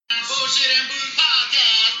Bullshit and Booze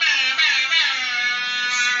Podcast.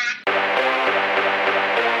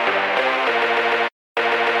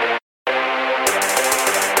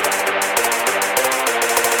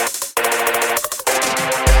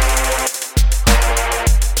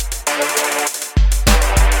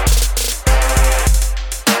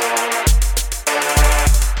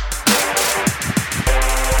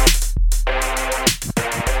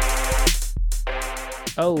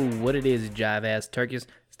 Oh, what it is, jive ass turkeys.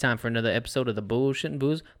 It's time for another episode of the Bullshit and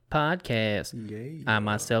Booze Podcast. Yeah. I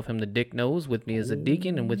myself am the Dnose. With me is a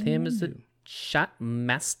deacon, and with him is the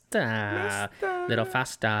Shotmaster. Little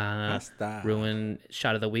faster. Ruin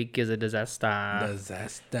shot of the week is a disaster.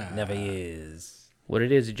 Never is. What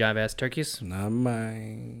it is, you jive ass turkeys. Not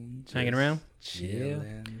mine. Hanging around?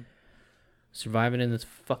 Chilling. Surviving in this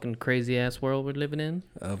fucking crazy ass world we're living in.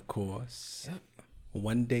 Of course. Yep.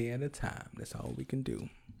 One day at a time. That's all we can do.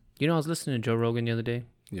 You know, I was listening to Joe Rogan the other day.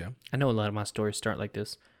 Yeah. I know a lot of my stories start like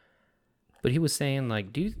this. But he was saying,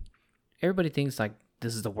 like, everybody thinks, like,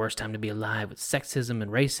 this is the worst time to be alive with sexism and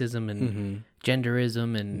racism and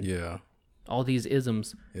genderism and all these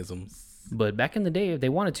isms. But back in the day, if they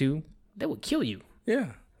wanted to, they would kill you.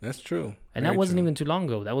 Yeah, that's true. And that wasn't even too long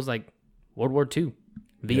ago. That was like World War II.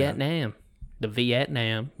 Vietnam. The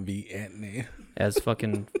Vietnam. As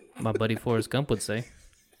fucking my buddy Forrest Gump would say.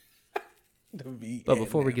 But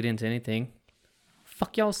before we get into anything,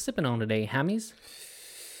 fuck y'all sipping on today, hammies?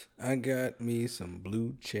 I got me some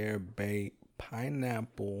Blue Chair Bay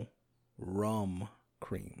pineapple rum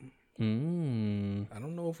cream. I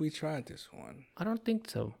don't know if we tried this one. I don't think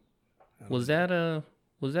so. Was that a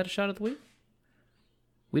shot of the week?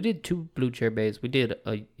 We did 2 Blue Chair Bays. We did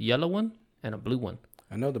a yellow one and a blue one.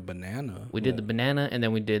 I know the banana. We did the banana, and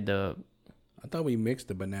then we did the... I thought we mixed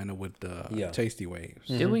the banana with the Tasty Waves.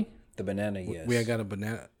 Did we? The banana, yes. We had got a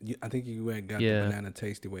banana. I think you had got the banana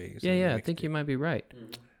Tasty Waves. Yeah, I think you might be right.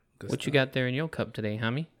 What you got there in your cup today,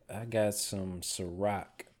 homie? I got some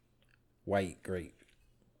Ciroc white grape.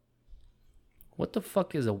 What the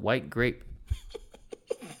fuck is a white grape?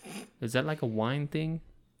 Is that like a wine thing?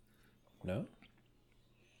 No?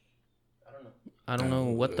 I don't know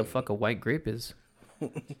what the fuck a white grape is. You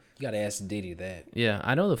gotta ask Diddy that. Yeah,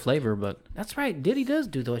 I know the flavor, but that's right. Diddy does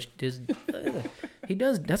do those. He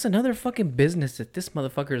does. That's another fucking business that this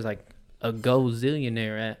motherfucker is like a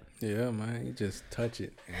gazillionaire at. Yeah, man. You just touch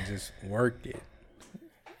it and just work it.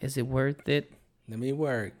 Is it worth it? Let me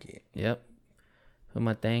work it. Yep. Put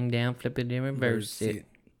my thing down, flip it, and reverse it.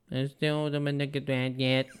 And still don't nigga that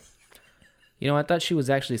yet. You know, I thought she was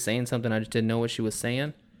actually saying something. I just didn't know what she was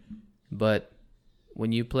saying. But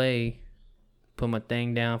when you play... Put my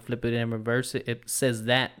thing down, flip it and reverse it. It says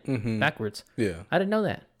that backwards. Yeah. I didn't know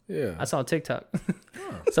that. Yeah. I saw a TikTok.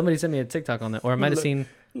 Somebody sent me a TikTok on that. Or I might have seen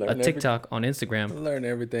a TikTok on Instagram. Learn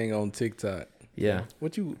everything on TikTok. Yeah.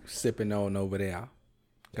 What you sipping on over there?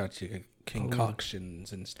 Got your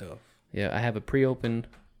concoctions and stuff. Yeah, I have a pre-opened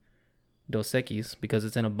Dos Equis because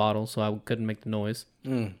it's in a bottle, so I couldn't make the noise.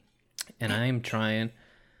 And I am trying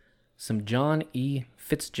some John E.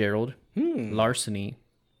 Fitzgerald Larceny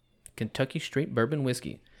Kentucky Straight Bourbon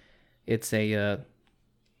Whiskey. It's a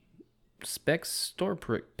spec store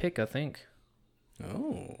pick, I think.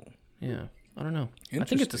 Oh. Yeah, I don't know. I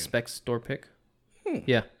think it's a spec store pick.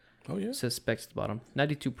 Yeah. Oh, yeah. It says specs at the bottom.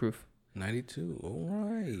 92 proof. 92. All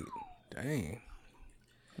right. Dang.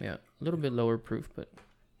 Yeah, a little bit lower proof, but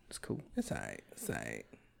it's cool. It's all right. It's all right.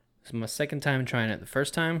 It's my second time trying it. The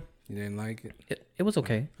first time... You didn't like it? It was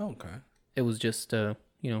okay. Okay. It was just,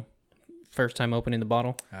 first time opening the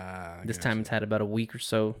bottle. This time it's had about a week or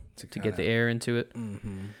so to get the air into it.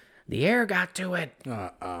 The air got to it.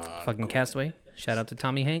 Fucking Castaway. Shout out to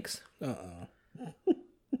Tommy Hanks.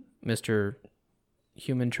 Mr.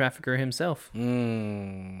 Human Trafficker himself.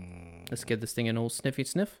 Let's give this thing an old sniffy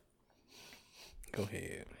sniff. Go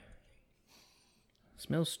ahead.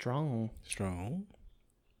 Smells strong. Strong.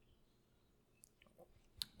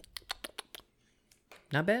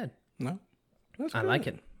 Not bad. No. That's I good. like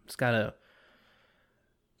it. It's got a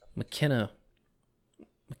McKenna,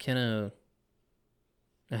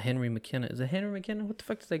 a Henry McKenna. Is it Henry McKenna? What the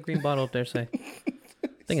fuck does that green bottle up there say? I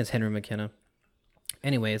think it's Henry McKenna.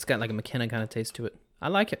 Anyway, it's got like a McKenna kind of taste to it. I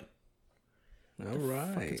like it. All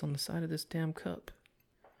right. Fuck, it's on the side of this damn cup.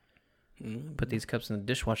 Put these cups in the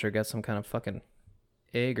dishwasher. Got some kind of fucking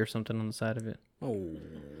egg or something on the side of it. Oh.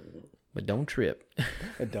 But don't trip.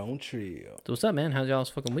 Don't trip. So what's up, man? How's y'all's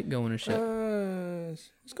fucking week going and shit?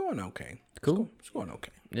 It's going okay. Cool. It's going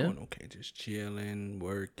okay. Yeah. Going okay. Just chilling,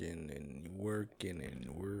 working and working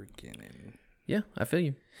and working and Yeah, I feel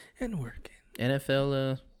you. working.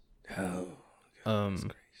 NFL, Oh, God, that's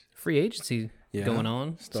crazy. free agency going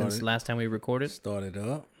on since last time we recorded. Started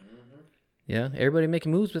up. Yeah, everybody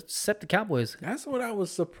making moves except the Cowboys. That's what I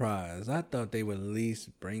was surprised. I thought they would at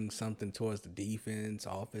least bring something towards the defense,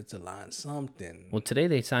 offensive line, something. Well, today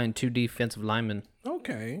they signed 2 defensive linemen.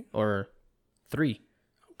 Okay. Or 3.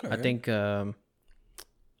 Okay. I think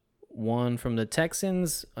one from the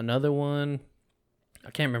Texans, another one.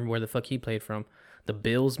 I can't remember where the fuck he played from. The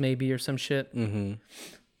Bills maybe or some shit. Mm-hmm.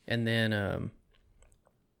 And then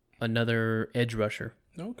another edge rusher.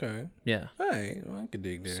 Okay. Yeah. Hey, well, I could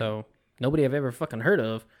dig that. So nobody I've ever fucking heard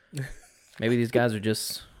of. Maybe these guys are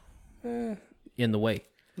just in the way.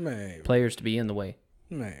 Man. Players to be in the way.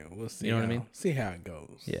 Man, we'll see. You know what I mean? See how it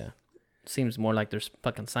goes. Yeah. Seems more like they're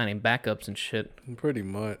fucking signing backups and shit. Pretty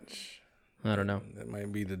much. I don't know. That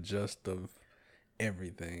might be the gist of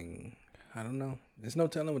everything. I don't know. There's no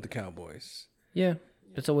telling with the Cowboys. Yeah.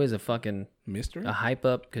 It's always a fucking Mystery? a hype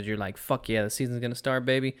up because you're like, fuck yeah, the season's going to start,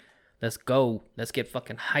 baby. Let's go. Let's get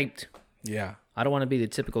fucking hyped. Yeah. I don't want to be the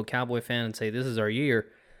typical Cowboy fan and say this is our year,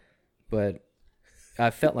 but I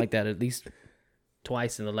felt like that at least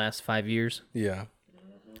twice in the last 5 years. Yeah.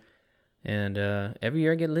 And every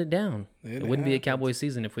year I get let down. It wouldn't be a happens. Cowboy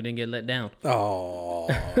season if we didn't get let down. Oh,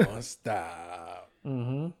 stop.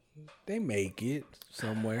 Mm-hmm. They make it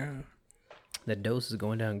somewhere. That dose is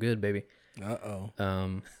going down good, baby.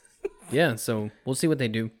 Uh-oh. Yeah, so we'll see what they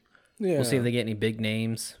do. Yeah. We'll see if they get any big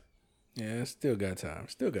names. Yeah, still got time.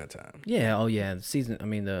 Still got time. Yeah, oh yeah, the season, I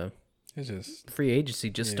mean, the It's just free agency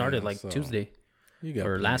just started Yeah, like so Tuesday you got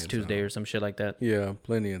or plenty last of Tuesday time. or some shit like that. Yeah,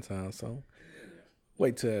 plenty of time. So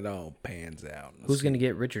wait till it all pans out. Who's going to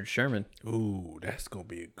get Richard Sherman? Ooh, that's gonna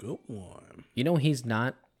be a good one. You know, he's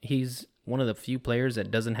one of the few players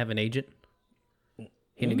that doesn't have an agent.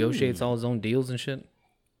 He negotiates all his own deals and shit.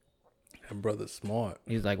 That brother's smart.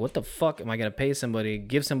 He's like, what the fuck am I going to pay somebody,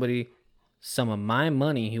 give somebody some of my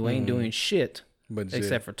money who ain't doing shit But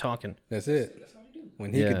except for talking? that's it.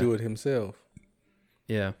 When he Yeah. could do it himself.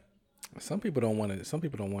 Yeah. Some people don't want to. Some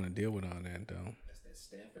people don't want to deal with all that though.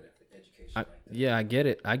 I get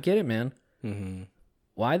it. I get it, man. Mm-hmm.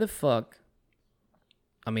 Why the fuck?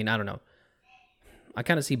 I mean, I don't know. I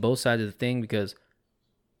kind of see both sides of the thing because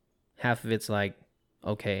half of it's like,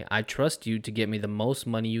 okay, I trust you to get me the most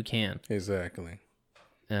money you can. Exactly.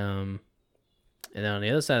 And then on the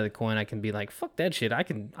other side of the coin, I can be like, fuck that shit.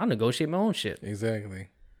 I'll negotiate my own shit. Exactly.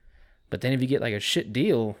 But then if you get like a shit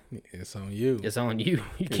deal, It's on you. it's on you.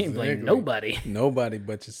 You can't blame Exactly. nobody. Nobody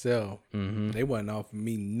but yourself. Mm-hmm. They wasn't offering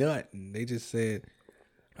me nothing. They just said,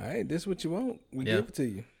 "All right, this is what you want. We Yeah. give it to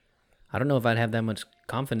you." I don't know if I'd have that much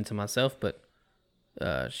confidence in myself, but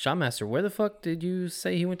Shotmaster, where the fuck did you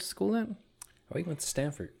say he went to school at? Oh, he went to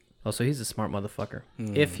Stanford. Oh, so he's a smart motherfucker.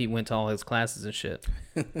 If he went to all his classes and shit.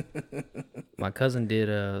 My cousin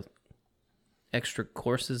did extra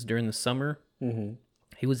courses during the summer. Mm-hmm.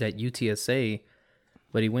 He was at UTSA,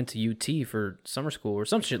 but he went to UT for summer school or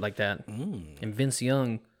some shit like that. And Vince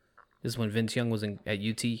Young, this is when Vince Young was at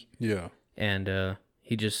UT, Yeah. and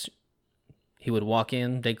he would walk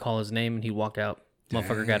in, they'd call his name, and he'd walk out.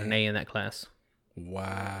 Motherfucker got an A in that class.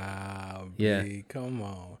 Wow. Yeah. B, come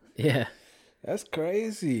on. Yeah. That's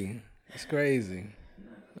crazy. That's crazy.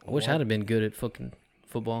 I wish I'd have been good at fucking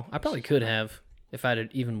football. I probably could have if I'd have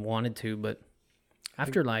even wanted to, but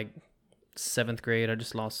after like 7th grade, I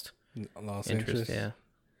just lost Lost interest. interest.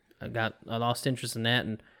 Yeah, I lost interest in that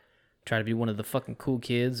and tried to be one of the fucking cool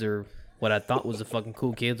kids or what I thought was the fucking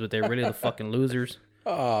cool kids, but they're really the fucking losers.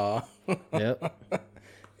 Aw. Yep.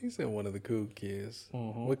 He said one of the cool kids.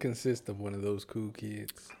 What consists of one of those cool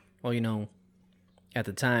kids? Well, you know, at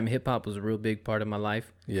the time, hip hop was a real big part of my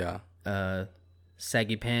life. Yeah.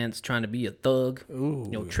 Saggy pants, trying to be a thug. Ooh.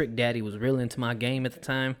 You know, Trick Daddy was real into my game at the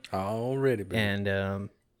time. Already, baby. And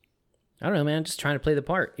I don't know, man, just trying to play the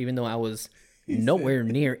part, even though I was nowhere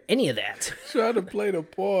near any of that. Trying to play the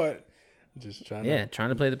part. Just trying Yeah, trying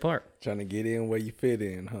to play the part. to get in where you fit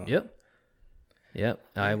in, huh? Yep.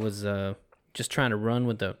 I was just trying to run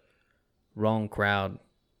with the wrong crowd.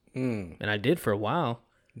 And I did for a while,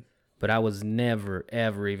 but I was never,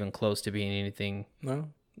 ever even close to being anything. No?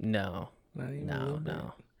 No. Not even a little bit?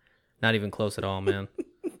 No. Not even close at all, man.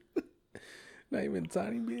 Not even a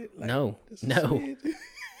tiny bit? Like, No. just a No. smidge?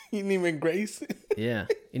 You didn't even grace it? Yeah.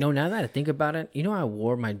 You know, now that I think about it, you know, I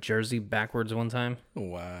wore my jersey backwards one time.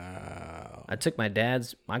 Wow. I took my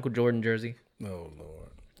dad's Michael Jordan jersey. Oh, Lord.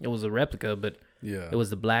 It was a replica, but Yeah. it was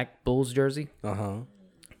the black Bulls jersey. Uh-huh.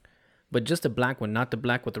 But just a black one, not the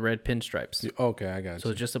black with the red pinstripes. Okay, I got So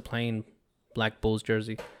you. it's just a plain black Bulls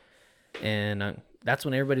jersey. And that's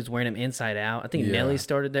when everybody's wearing them inside out. I think Yeah. Nelly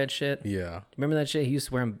started that shit. Yeah. Remember that shit? He used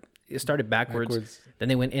to wear them it started backwards. Then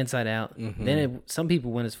they went inside out. Then some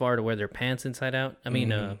people went as far to wear their pants inside out. I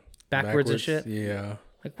mean, backwards and shit. Yeah.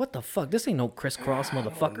 Like, what the fuck? This ain't no crisscross,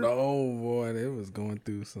 motherfucker. No, boy, they was going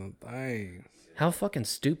through some things. How fucking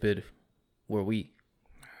stupid were we?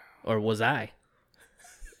 Or was I?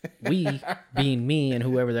 We being me and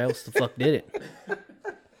whoever else the fuck did it.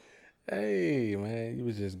 Hey, man, you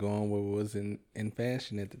was just going what was in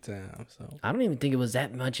fashion at the time. So I don't even think it was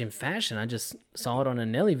that much in fashion. I just saw it on a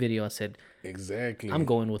Nelly video. I said, exactly. I'm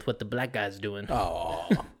going with what the black guy's doing. Oh,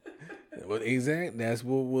 well, exactly. That's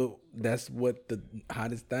what the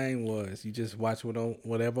hottest thing was. You just watch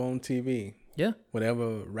whatever on TV. Yeah. Whatever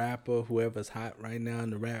rapper, whoever's hot right now in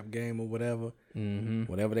the rap game or whatever,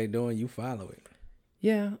 whatever they doing, you follow it.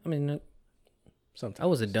 Yeah, I mean, Sometimes I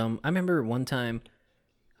was I remember one time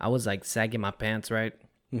I was like sagging my pants, right?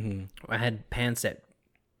 I had pants that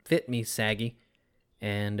fit me saggy,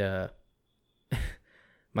 and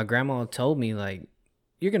my grandma told me, like,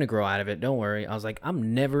 you're gonna grow out of it, don't worry. I was like,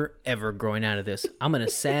 I'm never ever growing out of this. I'm gonna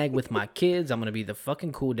sag with my kids. I'm gonna be the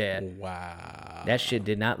fucking cool dad. Wow. That shit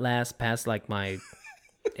did not last past like my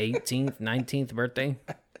 18th 19th birthday.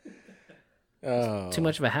 Oh, Too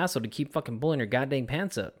much of a hassle to keep fucking pulling your goddamn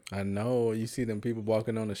pants up. I know. You see them people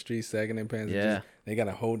walking on the street sagging their pants. Yeah. They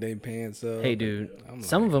gotta hold their pants up. Hey, dude,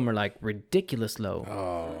 some of them are like ridiculous low.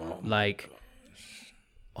 Oh, Like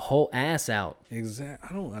whole ass out. exactly.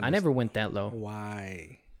 I don't understand. I never went that low.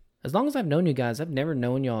 Why? As long as I've known you guys, I've never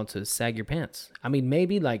known y'all to sag your pants. I mean,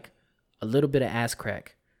 maybe like a little bit of ass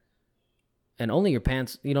crack. And only your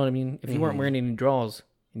pants, you know what I mean? If you weren't wearing any drawers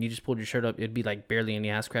and you just pulled your shirt up, it'd be like barely any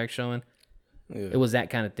ass crack showing. Yeah. It was that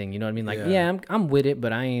kind of thing, you know what I mean? Like, Yeah. yeah, I'm with it,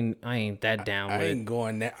 but I ain't that down I with ain't it.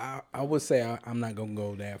 going that. I would say I'm not gonna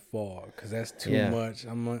go that far because that's too Yeah. much.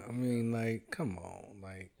 I mean, like, come on,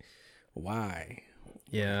 like, why?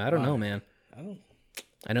 Yeah, I don't know, man.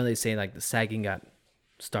 I know they say like the sagging got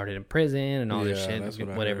started in prison and all this Yeah, shit, that's what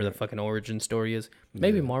I whatever the heard. fucking origin story is.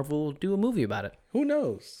 Maybe Marvel will do a movie about it. Who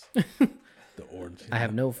knows? The origin. I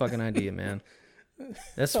have no fucking idea, man.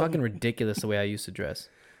 That's fucking ridiculous the way I used to dress.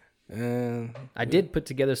 And I did put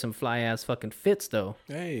together some fly ass fucking fits though.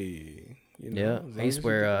 hey, you know, Yeah, as long I used as to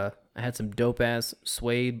you wear I had some dope ass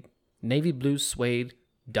suede, navy blue suede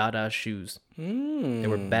Dada shoes. They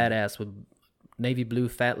were badass with navy blue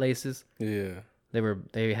fat laces. Yeah.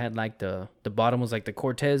 They had like the bottom was like the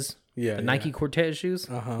Cortez, Yeah, the Nike yeah. Cortez shoes.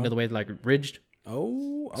 You know the way like ridged.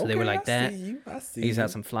 Oh, okay. So they were like I that. See you. I see. These you. had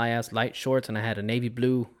some fly ass light shorts, and I had a navy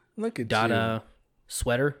blue Look at Dada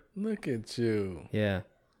sweater. you. Look at you. Yeah,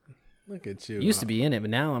 Look at you. used to be in it, but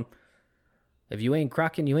now if you ain't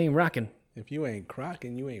crocking, you ain't rocking. If you ain't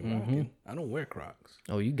crocking, you ain't rocking. I don't wear Crocs.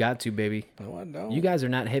 Oh, you got to, baby. No, I don't. You guys are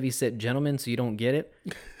not heavy set gentlemen, so you don't get it.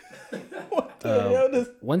 What the hell?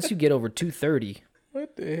 Once you get over 230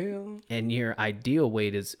 What the hell? and your ideal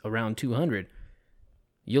weight is around 200,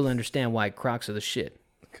 you'll understand why Crocs are the shit.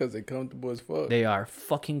 Because they're comfortable as fuck. They are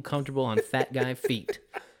fucking comfortable on fat guy feet.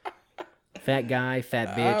 Fat guy,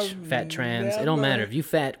 fat bitch, fat trans. It don't matter. If you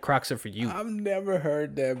fat, Crocs are for you. I've never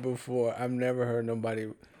heard that before. I've never heard nobody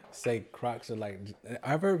say Crocs are like.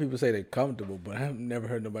 I've heard people say they're comfortable, but I've never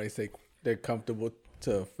heard nobody say they're comfortable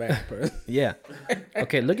to a fat person. Yeah.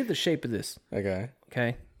 Okay, look at the shape of this. Okay.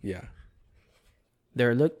 Okay. Yeah.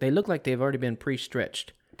 They look like they've already been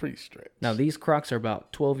pre-stretched. Pretty straight. Now these Crocs are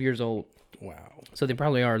about 12 years old, Wow. so they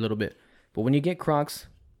probably are a little bit. But when you get Crocs,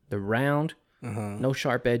 they're round, no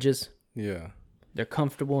sharp edges. Yeah. They're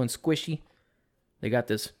comfortable and squishy. They got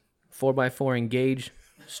this 4x4 engage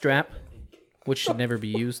strap, which should never be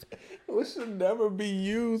used. It should never be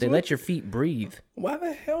used. They let your feet breathe. Why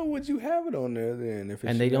the hell would you have it on there then if it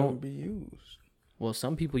And should they never don't- be used? Well,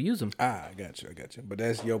 some people use them. I got you. But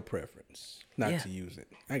that's your preference, not Yeah. to use it.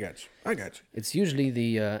 I got you. It's usually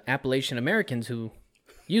the Appalachian Americans who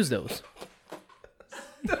use those.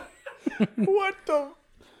 What the?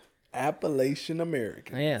 Appalachian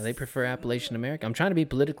American. Yeah, they prefer Appalachian American. I'm trying to be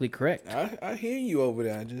politically correct. I hear you over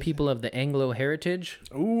there. I just People of the Anglo heritage.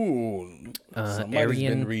 Ooh, somebody's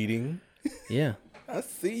Aryan. been reading. Yeah, I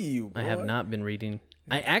see you. Boy. I have not been reading.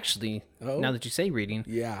 I actually, now that you say reading,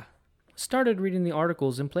 Yeah. started reading the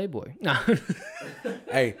articles in Playboy. Nah.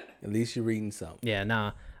 Hey, at least you're reading something. Yeah,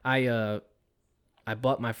 nah. I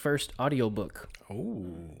bought my first audiobook. Oh,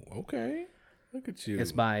 okay. Look at you.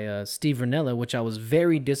 It's by Steve Ranella, which I was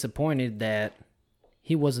very disappointed that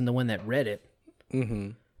he wasn't the one that read it.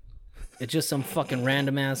 Mm-hmm. It's just some fucking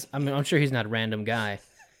random ass. I mean, I'm sure he's not a random guy,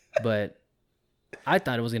 but I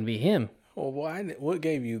thought it was gonna be him. Well, what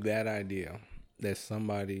gave you that idea that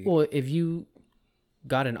somebody? Well, if you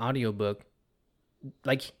got an audiobook,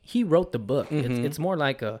 like he wrote the book. It's more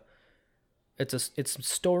like it's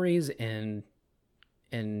stories and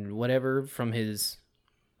whatever from his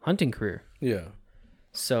hunting career. Yeah.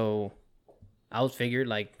 So I was figured,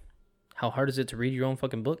 like, how hard is it to read your own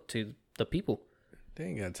fucking book to the people? They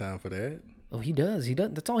ain't got time for that. Oh, he does. He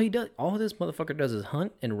does. That's all he does. All this motherfucker does is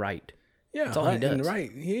hunt and write. Yeah, that's all he does. Right.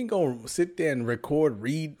 He ain't gonna sit there and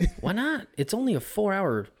read. Why not? It's only a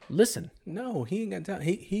 4-hour listen. No, he ain't got time.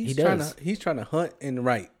 He's does. trying to hunt and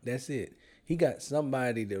write. That's it. He got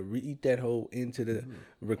somebody to read that whole into the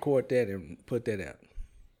record that and put that out.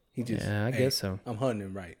 He just I guess so. I'm hunting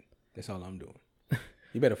and write. That's all I'm doing.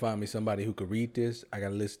 You better find me somebody who could read this. I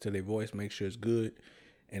gotta listen to their voice, make sure it's good,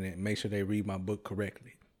 and then make sure they read my book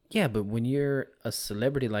correctly. Yeah, but when you're a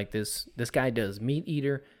celebrity like this guy does Meat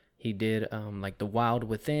Eater. He did like The Wild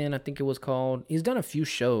Within, I think it was called. He's done a few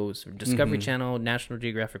shows, Discovery Channel, National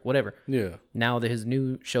Geographic, whatever. Yeah. Now that his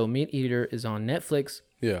new show Meat Eater is on Netflix.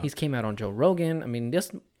 Yeah. He's came out on Joe Rogan. I mean,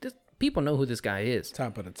 this people know who this guy is.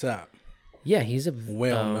 Top of the top. Yeah, he's a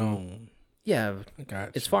Well known. Yeah.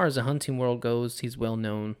 Gotcha. As far as the hunting world goes, he's well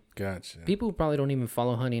known. Gotcha. People who probably don't even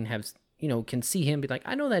follow hunting can see him, be like,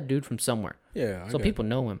 I know that dude from somewhere. Yeah. So people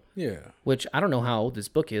know him. Yeah. Which I don't know how old this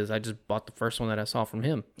book is. I just bought the first one that I saw from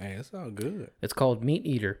him. Hey, it's all good. It's called Meat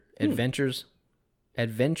Eater: Adventures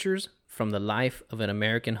from the Life of an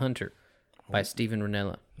American Hunter by Stephen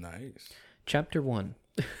Ranella. Nice. Chapter 1.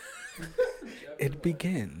 It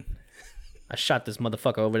began. I shot this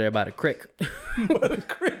motherfucker over there by the creek.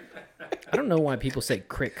 I don't know why people say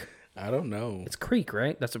creek. I don't know. It's creek,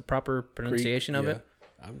 right? That's a proper pronunciation of it.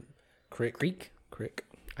 Creek.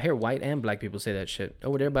 I hear white and black people say that shit.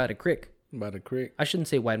 Over there by the creek. By the creek. I shouldn't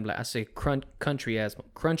say white and black. I say crunchy ass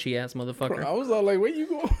motherfucker. I was all like, where you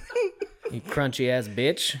going? You crunchy ass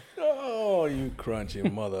bitch. Oh, you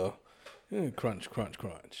crunchy mother.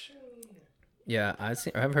 Crunch. Yeah,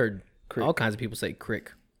 I've heard all kinds of people say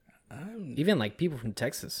crick. Even like people from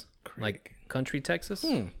Texas, like country Texas,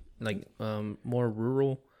 like more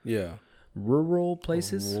rural. Yeah. Rural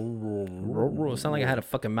places. Rural. It sounded like I had a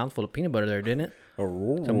fucking mouthful of peanut butter there, didn't it?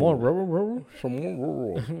 Some more rural.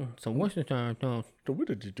 Some Western time. No. So what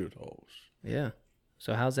did you do those? Yeah.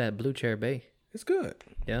 So how's that Blue Chair Bay? It's good.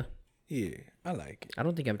 Yeah. Yeah, I like it. I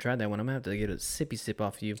don't think I've tried that one. I'm gonna have to get a sippy sip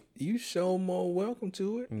off you. You show more welcome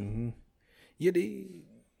to it. Mm-hmm. You did.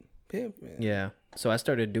 Pimp, man. Yeah. So I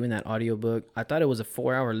started doing that audiobook. I thought it was a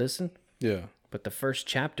 4-hour listen. Yeah. But the first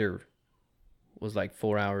chapter was like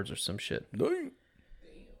 4 hours or some shit. Dang.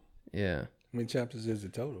 Yeah. How many chapters is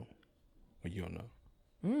it total? Well, you don't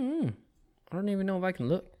know. I don't even know if I can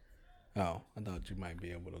look. Oh, I thought you might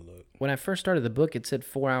be able to look. When I first started the book, it said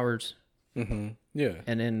 4 hours. Mm-hmm. Yeah.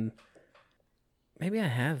 And then maybe I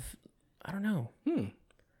have, I don't know.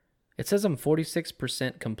 It says I'm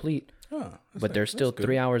 46% complete, but there's still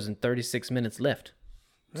 3 hours and 36 minutes left.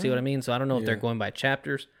 See what I mean? So I don't know if they're going by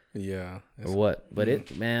chapters Yeah. or what. But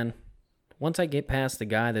it, man, once I get past the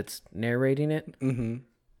guy that's narrating it,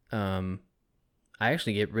 I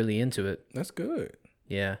actually get really into it. That's good.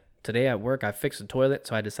 Yeah. Today at work, I fixed the toilet,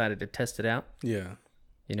 so I decided to test it out. Yeah.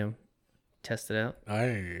 Test it out.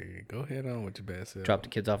 Hey, go ahead on with your best self. Drop the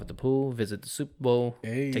kids off at the pool, visit the Super Bowl,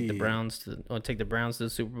 Hey. take the Browns to the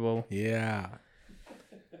Super Bowl, Yeah.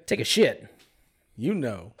 take a shit, You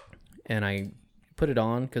know. and I put it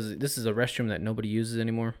on because this is a restroom that nobody uses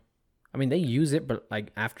anymore. I mean, they use it, but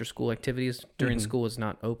like after school activities during school is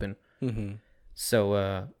not open. So,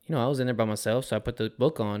 I was in there by myself, so I put the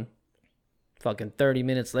book on. Fucking 30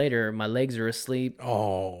 minutes later, my legs are asleep,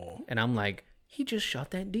 Oh, and I'm like, he just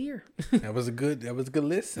shot that deer. that was a good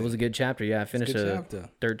listen. It was a good chapter. Yeah, I finished good a chapter.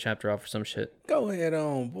 third chapter off for some shit. Go ahead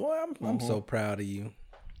on, boy. I'm so proud of you.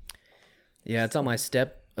 Yeah, it's on my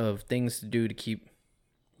step of things to do to keep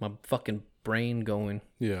my fucking brain going.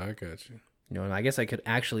 Yeah, I got you. And I guess I could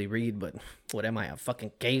actually read, but what am I, a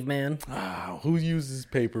fucking caveman? Who uses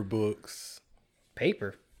paper books?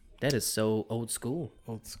 Paper? That is so old school.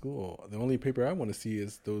 Old school. The only paper I want to see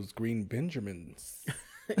is those green Benjamins.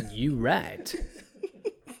 You right.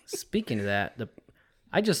 Speaking of that,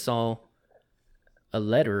 I just saw a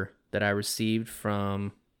letter that I received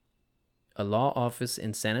from a law office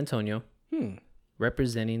in San Antonio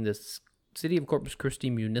representing the City of Corpus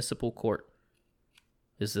Christi Municipal Court.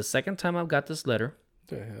 This is the second time I've got this letter.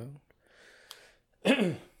 What the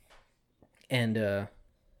hell? And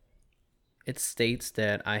it states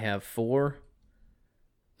that I have 4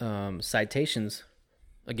 citations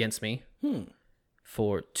against me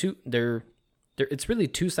for 2. It's really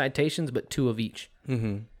 2 citations, but 2 of each.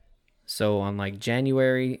 So on like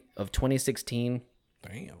January of 2016,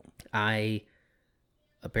 Damn. I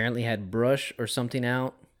apparently had brush or something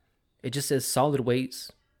out. It just says solid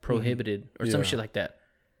weights prohibited or some shit like that.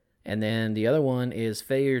 And then the other one is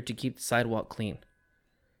failure to keep the sidewalk clean.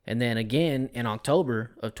 And then again in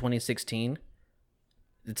October of 2016,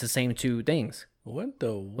 it's the same two things. What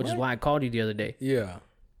the? Which is why I called you the other day. Yeah.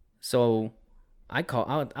 So I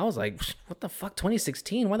was like, what the fuck,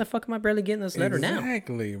 2016? Why the fuck am I barely getting this letter now?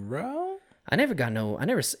 Exactly, bro. And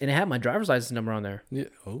it had my driver's license number on there. Yeah.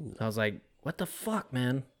 Oh. I was like, what the fuck,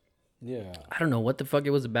 man? Yeah. I don't know what the fuck it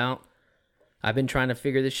was about. I've been trying to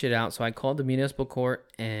figure this shit out. So I called the municipal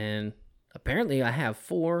court, and apparently I have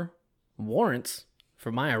 4 warrants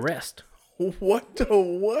for my arrest. What the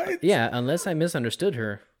what? Yeah, unless I misunderstood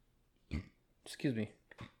her. Excuse me.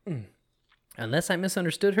 Unless I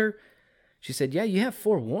misunderstood her, she said, yeah, you have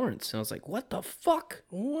 4 warrants. And I was like, what the fuck?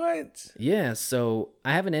 What? Yeah, so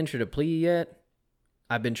I haven't entered a plea yet.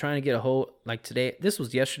 I've been trying to get a hold, like today. This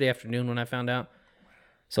was yesterday afternoon when I found out.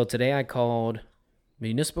 So today I called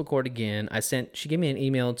municipal court again. She gave me an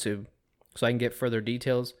email so I can get further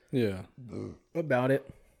details about it.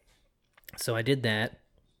 So I did that.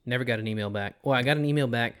 Never got an email back. Well, I got an email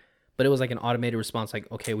back, but it was like an automated response.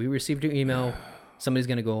 Like, okay, we received your email. Somebody's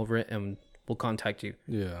going to go over it and we'll contact you.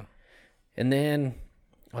 Yeah. And then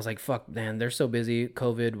I was like, fuck, man, they're so busy.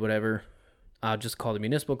 COVID, whatever. I'll just call the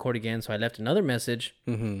municipal court again. So I left another message.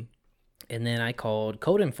 Mm-hmm. And then I called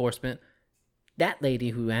code enforcement. That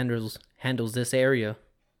lady who handles this area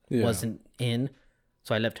wasn't in.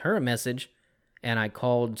 So I left her a message. And I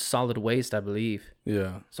called solid waste, I believe.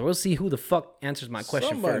 Yeah. So we'll see who the fuck answers my question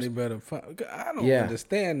Somebody first. better find. I don't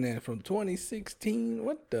understand that from 2016.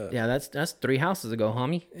 What the? Yeah, that's 3 houses ago,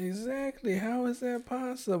 homie. Exactly. How is that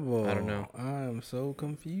possible? I don't know. I am so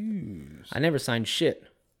confused. I never signed shit.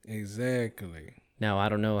 Exactly. Now, I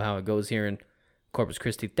don't know how it goes here in Corpus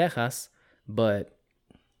Christi, Texas, but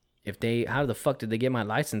how the fuck did they get my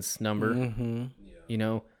license number? Mm-hmm. You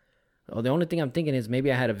know? Oh, the only thing I'm thinking is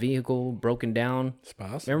maybe I had a vehicle broken down. It's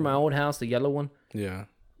possible. Remember my old house, the yellow one? Yeah.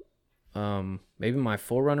 Maybe my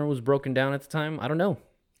 4Runner was broken down at the time. I don't know.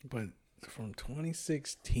 But from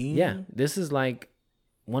 2016? Yeah. This is like,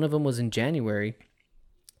 one of them was in January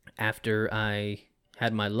after I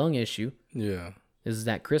had my lung issue. Yeah. This is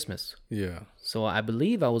at Christmas. Yeah. So I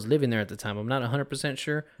believe I was living there at the time. I'm not 100%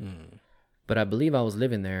 sure. But I believe I was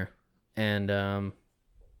living there. And I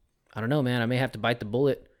don't know, man. I may have to bite the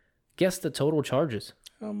bullet. Guess the total charges.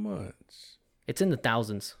 How much? It's in the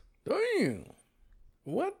thousands. Damn.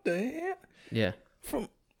 What the hell? Yeah.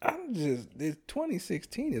 This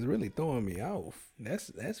 2016 is really throwing me off.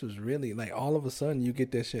 That's was really like all of a sudden you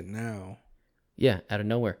get that shit now. Yeah, out of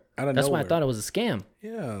nowhere. That's why I thought it was a scam.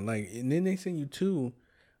 Yeah, like, and then they send you 2,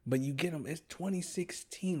 but you get them. It's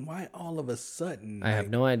 2016. Why all of a sudden? I have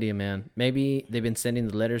no idea, man. Maybe they've been sending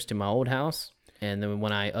the letters to my old house, and then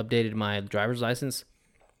when I updated my driver's license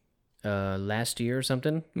last year or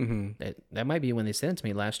something, that might be when they sent it to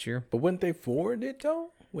me last year. But wouldn't they forward it though?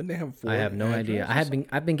 Wouldn't they have forward? I have no idea.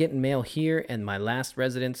 I've been getting mail here and my last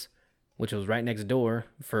residence, which was right next door,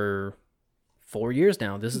 for 4 years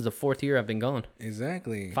now. This is the 4th year I've been gone.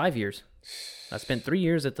 Exactly. 5 years. I spent 3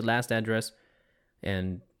 years at the last address,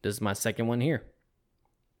 and this is my 2nd one here.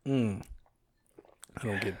 I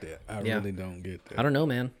don't get that. I really don't get that. I don't know,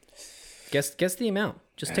 man. Guess the amount.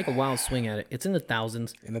 Just take a wild swing at it. It's in the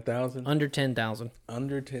thousands. In the thousands? Under 10,000.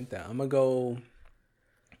 Under 10,000. I'm gonna go.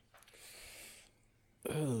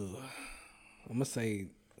 I'm gonna say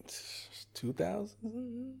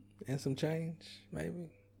 2,000 and some change,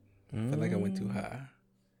 maybe. I feel like I went too high.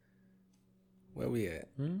 Where we at?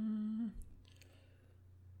 I'm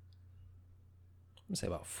gonna say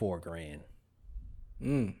about $4,000.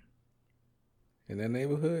 In that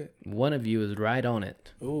neighborhood? One of you is right on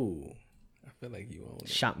it. Ooh, I feel like you own it.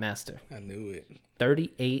 Shotmaster. I knew it.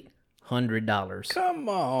 $3,800. Come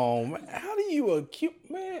on, man. How do you accuse,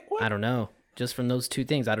 man? What? I don't know. Just from those 2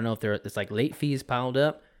 things, I don't know if it's like late fees piled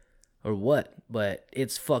up or what, but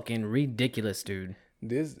it's fucking ridiculous, dude.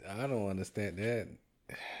 I don't understand that.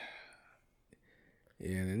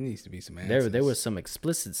 Yeah, there needs to be some answers. There was some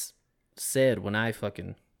explicits said when I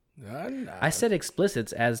said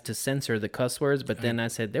explicits as to censor the cuss words, but then I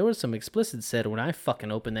said there was some explicits said when I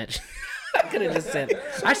fucking opened that I could have just said,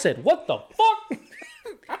 I said, what the fuck?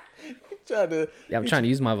 I'm trying to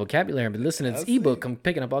use my vocabulary, but listening to this ebook, I'm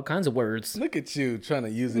picking up all kinds of words. Look at you trying to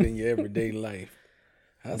use it in your everyday life.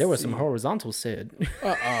 There was some horizontal said.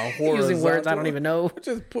 Horizontal. Using words I don't even know.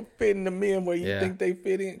 Just fitting them in where you think they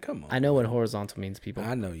fit in. Come on. I know what horizontal means, people.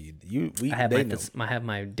 I know you. I have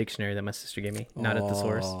my dictionary that my sister gave me. Not at the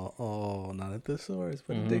source. Oh, not at the source,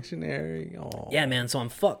 but a dictionary. Oh. Yeah, man. So I'm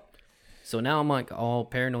fucked. So now I'm like all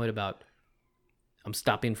paranoid about. I'm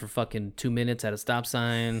stopping for fucking 2 minutes at a stop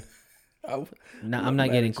sign. I'm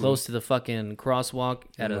not getting close to the fucking crosswalk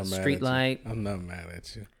at a not mad street at you. light. I'm not mad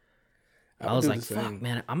at you. I was like, fuck,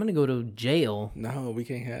 man, I'm gonna go to jail No, we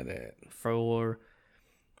can't have that. for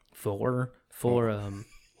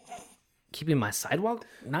keeping my sidewalk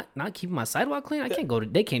not keeping my sidewalk clean. I can't go to.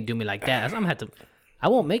 They can't do me like that. I'm gonna have to. I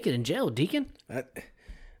won't make it in jail, Deacon. I'm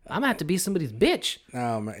gonna have to be somebody's bitch.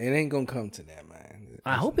 No, man, it ain't gonna come to that, man.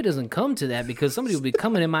 I hope it doesn't come to that because somebody will be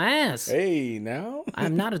coming in my ass. Hey, now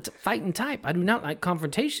I'm not a fighting type. I do not like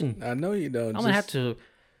confrontation. I know you don't. I'm gonna have to.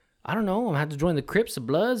 I don't know. I'm gonna have to join the Crips, the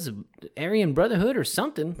Bloods, the Aryan Brotherhood, or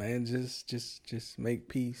something. Man, just make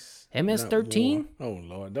peace. MS-13? Oh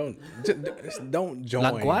Lord, don't join.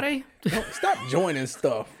 La Guare? Stop joining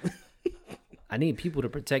stuff. I need people to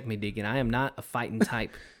protect me, Deacon. I am not a fighting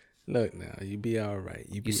type. Look now, you be all right.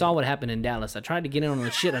 You saw what happened in Dallas. I tried to get in on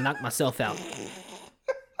the shit. I knocked myself out.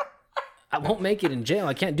 I won't make it in jail.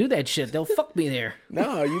 I can't do that shit. They'll fuck me there.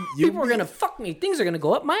 No, you People are gonna fuck me. Things are gonna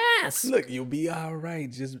go up my ass. Look, you'll be all right.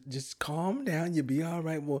 Just calm down. You'll be all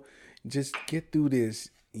right. Well, just get through this.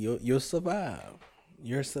 You'll survive.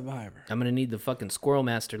 You're a survivor. I'm gonna need the fucking Squirrel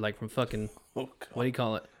Master, like from fucking Oh, God. what do you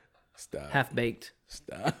call it? Stop. Half baked.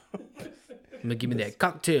 Stop. I'm gonna give me that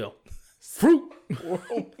cocktail. Fruit.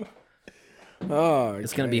 Oh,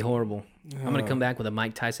 It's gonna be horrible. I'm gonna come back with a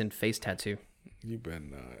Mike Tyson face tattoo. you better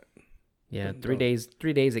not. Yeah, 3 days.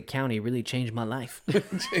 3 days at county really changed my life.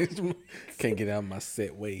 Can't get out of my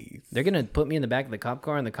set ways. They're gonna put me in the back of the cop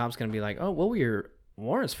car, and the cop's gonna be like, "Oh, what were your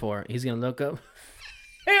warrants for?" He's gonna look up.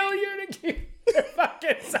 Hell, you're to keep your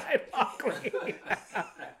fucking sidewalk clean.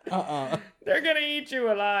 They're gonna eat you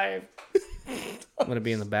alive. I'm gonna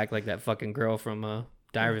be in the back like that fucking girl from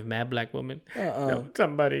Diary of a Mad Black Woman. No,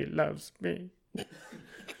 somebody loves me.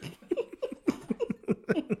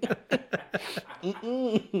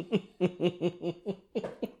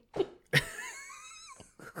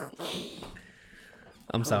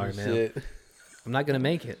 I'm sorry, man. Shit. I'm not gonna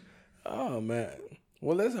make it. Oh man.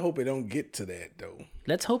 Well, let's hope it don't get to that though.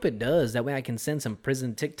 Let's hope it does. That way I can send some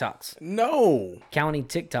prison TikToks. No. County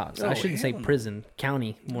TikToks. I shouldn't say hell no. prison.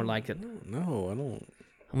 County, more like it. No, I don't.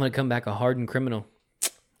 I'm going to come back a hardened criminal.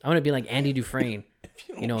 I'm going to be like Andy Dufresne.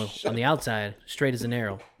 You know, on the outside, straight as an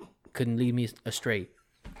arrow. Couldn't lead me astray.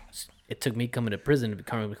 It took me coming to prison to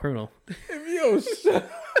become a criminal. If you don't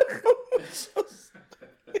shut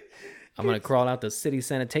I'm going to crawl out the city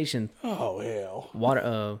sanitation Oh hell.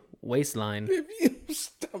 water waistline. If you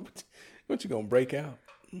stop it, what you gonna break out?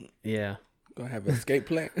 Yeah. Gonna have an escape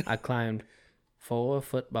plan? I climbed 4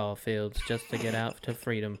 football fields just to get out to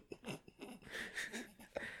freedom.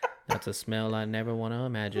 That's a smell I never want to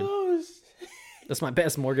imagine. Oh, shit. That's my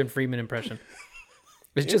best Morgan Freeman impression.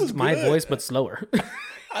 It's just was my good. voice, but slower.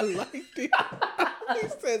 I liked it. He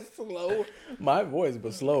said slow. My voice,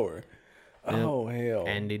 but slower. Oh hell.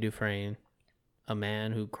 Andy Dufresne, a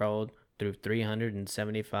man who crawled through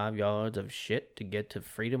 375 yards of shit to get to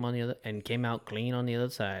freedom on the other, and came out clean on the other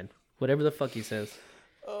side. Whatever the fuck he says.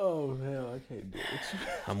 Oh hell, I can't do it.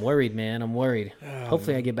 I'm worried, man. I'm worried.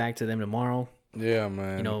 Hopefully I get back to them tomorrow. Yeah,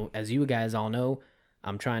 man. You know, as you guys all know,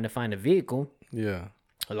 I'm trying to find a vehicle. Yeah.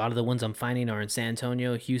 A lot of the ones I'm finding are in San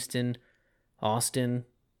Antonio, Houston, Austin.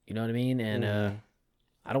 You know what I mean? And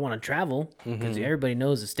I don't want to travel because everybody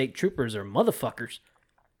knows the state troopers are motherfuckers.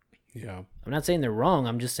 Yeah. I'm not saying they're wrong.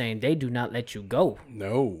 I'm just saying they do not let you go.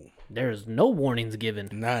 No. There's no warnings given.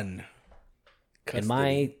 None. In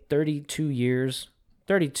my 32 years,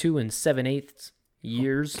 32 and 7/8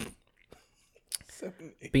 years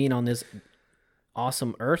being on this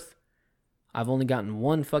awesome earth, I've only gotten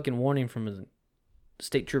one fucking warning from a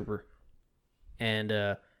state trooper.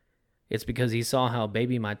 And it's because he saw how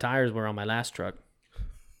baby my tires were on my last truck.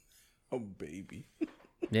 Oh baby.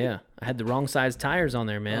 Yeah, I had the wrong size tires on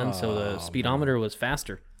there, man. So the speedometer was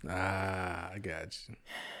faster. I got you.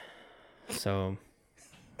 So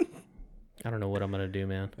I don't know what I'm gonna do,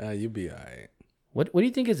 man. You'll be all right. What do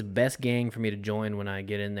you think is the best gang for me to join when I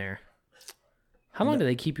get in there? How long do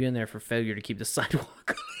they keep you in there for failure to keep the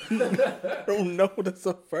sidewalk? I don't know. That's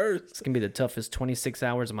a first. It's gonna be the toughest 26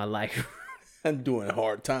 hours of my life. I'm doing a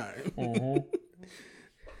hard time.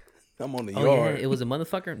 I'm on the Oh yard. yeah, it was a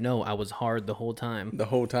motherfucker. No, I was hard the whole time. The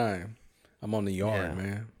whole time. I'm on the yard, Yeah.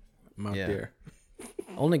 man. I'm out Yeah. there.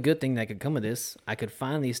 Only good thing that could come of this, I could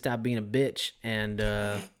finally stop being a bitch and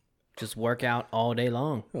just work out all day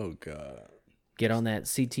long. Oh God. Get on that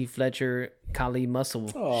CT Fletcher Kali muscle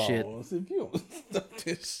shit. So if you don't stop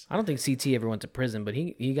this. I don't think CT ever went to prison, but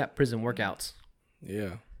he got prison workouts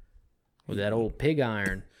Yeah. with that old pig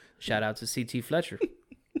iron. Shout out to CT Fletcher.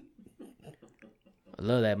 I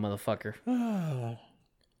love that motherfucker.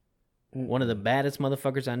 One of the baddest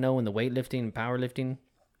motherfuckers I know in the weightlifting and powerlifting.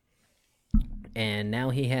 and now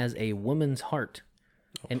he has a woman's heart,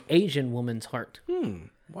 an Asian woman's heart.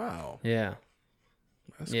 Wow. Yeah,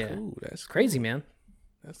 That's Yeah. cool. That's crazy, man.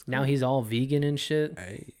 That's cool. Now he's all vegan and shit.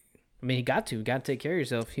 Hey, I mean, he got to take care of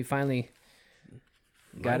yourself. He finally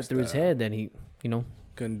got it through his Lifestyle. head that he,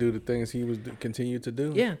 couldn't do the things he was continue to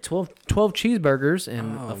do. yeah, 12 cheeseburgers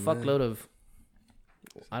and Oh, a fuckload of,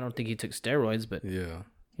 I don't think he took steroids, but, Yeah.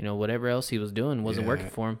 whatever else he was doing wasn't Yeah. working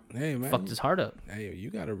for him. Hey man. Fucked his heart up. Hey, you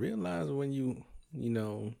gotta realize when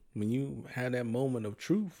when you had that moment of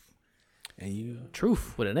truth, and you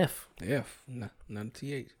Truth with an F. F, not a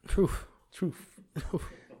TH. Truth. Truth.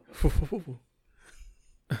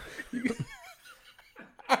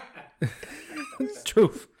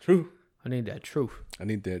 Truth. Truth. I need that truth. I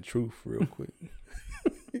need that truth real quick.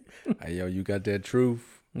 Hey yo, you got that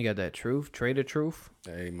truth? You got that truth? Trade of truth?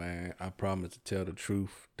 Hey man, I promise to tell the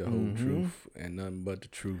truth, the whole truth, and nothing but the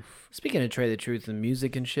truth. Speaking of trade the truth and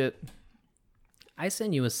music and shit, I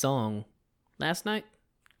sent you a song last night,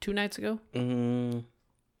 2 nights ago.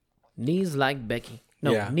 Knees like Becky.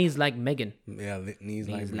 No, Yeah. knees like Megan. Yeah, knees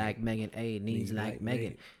Knees like Megan. Hey, knees like like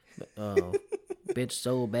Megan. Bitch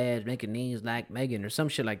so bad, making knees like Megan or some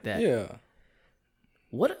shit like that. Yeah,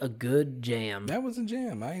 What a good jam. that was a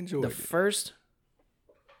jam. I enjoyed The it. first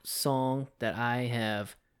song that I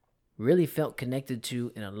have really felt connected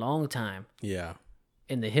to in a long time Yeah,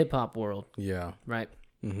 in the hip hop world, yeah. right?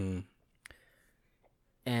 Mm-hmm.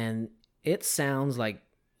 And it sounds like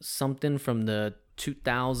something from the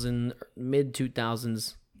mid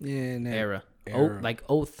 2000s Yeah, in that era. era. Like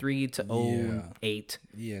 03 to 08.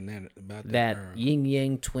 Yeah, and that about That era. Yin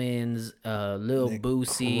Yang Twins, Lil That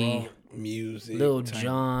Boosie, crunk music, Lil type-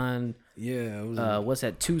 Jon, Yeah, it was. what's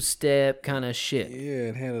that, two-step kind of shit.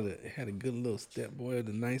 Yeah, it had a good little step, boy. A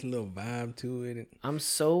nice little vibe to it. I'm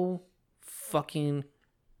so fucking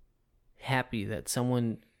happy that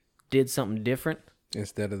someone did something different.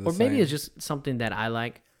 Instead of the Or maybe same. it's just something that I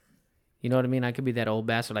like. You know what I mean? I could be that old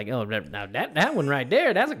bastard like, oh, now that one right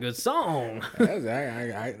there, that's a good song. that's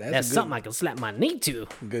That's a something I can slap my knee to.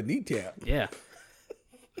 good knee tap. Yeah.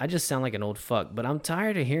 I just sound like an old fuck, but I'm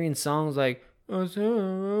tired of hearing songs like,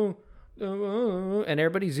 and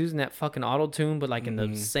everybody's using that fucking auto-tune, but like in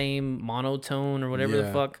the same monotone or whatever the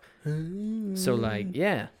Yeah. fuck. So like,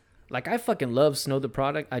 yeah. Like I fucking love Snow the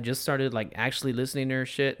Product. I just started like actually listening to her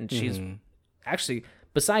shit, and she's actually,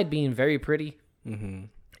 beside being very pretty and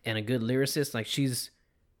a good lyricist, like she's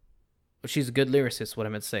a good lyricist, what I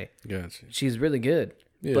meant to say. Gotcha. She's really good.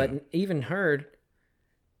 Yeah. But even her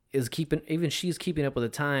she's keeping up with the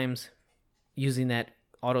times using that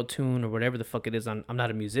auto-tune or whatever the fuck it is. I'm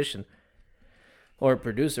not a musician or a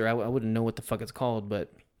producer. I wouldn't know what the fuck it's called,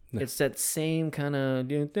 but it's that same kind of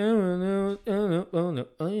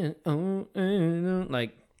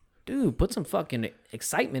like, dude, put some fucking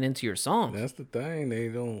excitement into your songs. That's the thing. They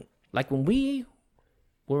don't. Like when we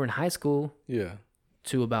were in high school Yeah.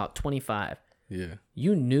 to about 25, Yeah.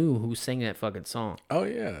 you knew who sang that fucking song. Oh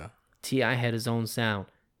yeah. T.I. had his own sound.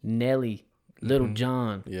 Nelly, Little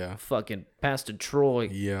John, Yeah. fucking Pastor Troy,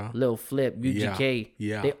 Yeah. Lil Flip, UGK.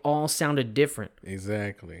 Yeah. They all sounded different.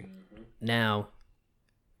 Exactly. Now,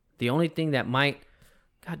 the only thing that might,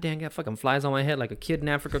 goddamn, got fucking flies on my head like a Kid in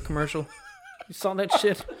Africa commercial. You saw that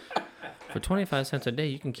shit? For 25 cents a day,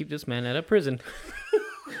 you can keep this man out of prison.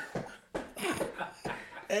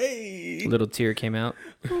 Hey. Little tear came out.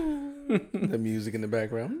 The music in the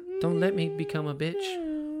background. Don't let me become a bitch.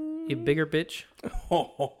 You bigger bitch.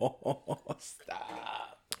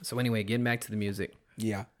 Stop. So anyway, getting back to the music.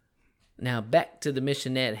 Yeah. Now back to the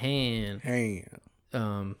mission at hand. Hey.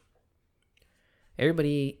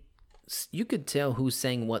 Everybody, you could tell who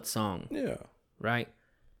sang what song, Yeah. right?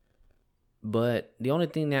 But the only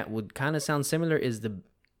thing that would kind of sound similar is the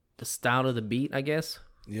style of the beat, I guess.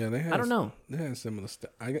 Yeah. They had. I don't know. They had similar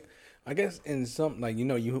stuff. I guess in some, like,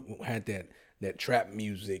 you had that trap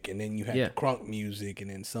music, and then you had Yeah. the crunk music, and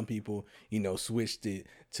then some people switched it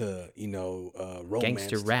to romance,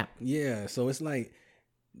 Gangster rap. Yeah, so it's like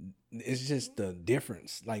it's just the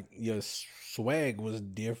difference. Like your swag was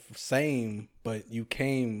same, but you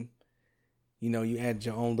came, you add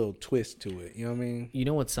your own little twist to it. You know what I mean? You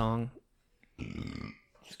know what song?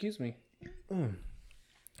 Excuse me.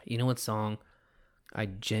 You know what song I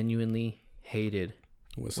genuinely hated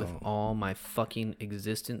What with song? all my fucking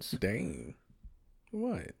existence? Dang.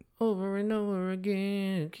 What? Over and over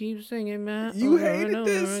again, keep singing my You over hated and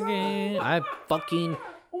this over song? again. I fucking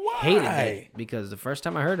Why? hated it because the first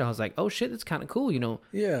time I heard it, I was like, "Oh shit, it's kind of cool."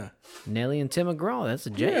 Yeah. Nelly and Tim McGraw, that's a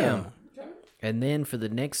jam. And then for the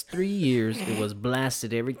next 3 years, it was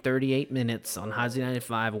blasted every 38 minutes on Hazy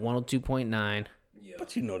 95 102.9.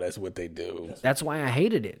 But that's what they do. That's why I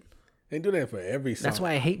hated it. They do that for every song. That's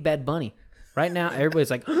why I hate Bad Bunny. Right now,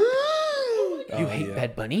 everybody's like, you hate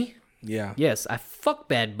Bad Bunny? Yeah. Yes, I fuck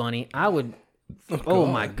Bad Bunny. I would. Oh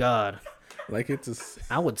my God. Like it's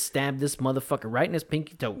I would stab this motherfucker right in his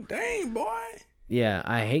pinky toe. dang boy. Yeah,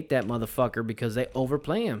 I hate that motherfucker because they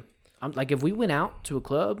overplay him. I'm like, if we went out to a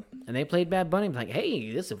club and they played Bad Bunny, I'm like,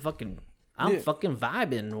 hey, this is fucking, I'm fucking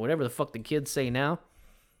vibing, or whatever the fuck the kids say now.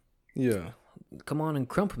 Yeah. Come on and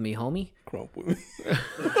crump with me, homie. Crump with me.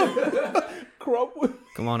 Crump with me.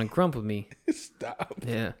 Come on and crump with me. Stop.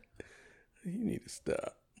 Yeah. You need to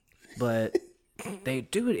stop. But they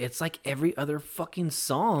do it. It's like every other fucking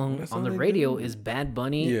song That's on all the they radio do. is Bad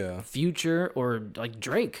Bunny, Yeah. Future, or like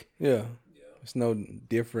Drake. Yeah. It's no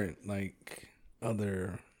different like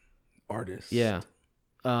other artists. Yeah.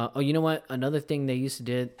 Oh, you know what? Another thing they used to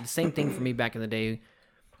do, the same thing for me back in the day.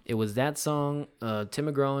 It was that song, Tim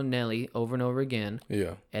McGraw and Nelly, over and over again.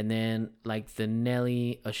 Yeah. And then like the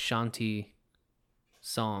Nelly Ashanti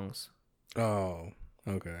songs. Oh.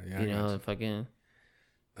 Okay. Yeah. You know, fucking,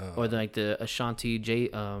 or like the Ashanti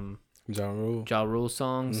Ja Rule. Ja Rule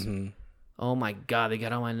songs. Mm-hmm. Oh my God, they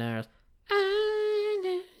got on my nerves.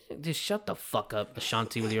 Just shut the fuck up,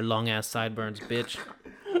 Ashanti, with your long ass sideburns, bitch.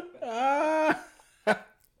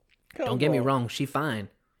 Don't get me wrong, she fine,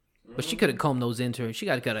 but she could have combed those into her. She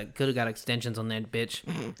could have got extensions on that bitch.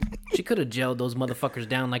 She could have gelled those motherfuckers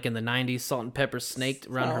down like in the '90s, salt and pepper snaked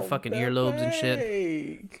around her fucking earlobes and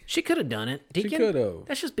shit. She could have done it. Deacon. could have.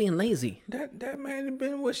 That's just being lazy. That might have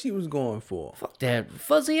been what she was going for. Fuck that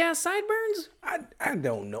fuzzy ass sideburns. I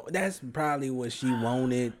don't know. That's probably what she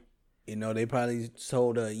wanted. You know, they probably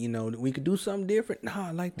told her, you know, we could do something different. No,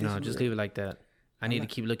 I like this. No, just leave it like that. I need to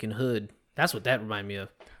keep looking hood. That's what that remind me of.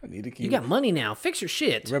 I need to keep You got money now. Fix your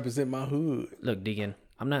shit. represent my hood. Look, Deacon,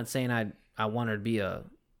 I'm not saying I want her to be a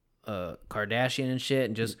Kardashian and shit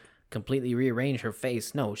and just completely rearrange her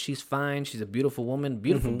face. No, she's fine. She's a beautiful woman,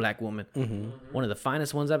 beautiful black woman. One of the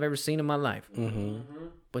finest ones I've ever seen in my life.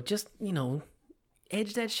 But just, you know,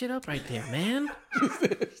 edge that shit up right there, man.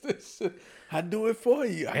 I do it for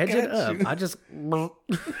you. I Edge got it up. you. I just while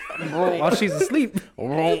she's asleep.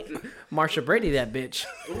 Marsha Brady, that bitch.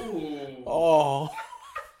 Oh.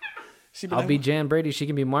 I'll be Jan Brady. She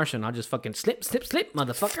can be Marsha, and I'll just fucking slip,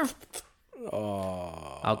 motherfucker.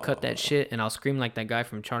 Oh. I'll cut that shit, and I'll scream like that guy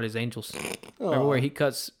from Charlie's Angels. Remember where he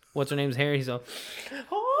cuts what's her name's hair? He's all,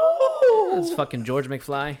 it's fucking George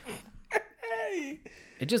McFly.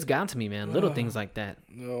 It just got to me, man. Little things like that.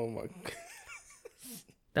 Oh my God.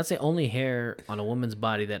 That's the only hair on a woman's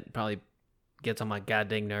body that probably gets on my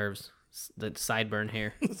goddamn nerves. The sideburn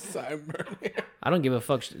hair. Sideburn hair. I don't give a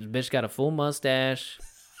fuck. This bitch got a full mustache,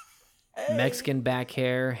 Mexican back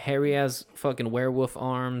hair, hairy as fucking werewolf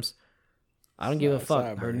arms. I don't give a fuck.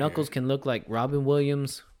 Her sideburn knuckles can look like Robin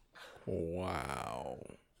Williams. Wow.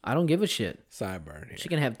 I don't give a shit. Sideburn hair. She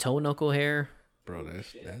can have toe knuckle hair. Bro,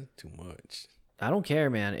 that's too much. I don't care,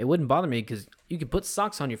 man. It wouldn't bother me because you can put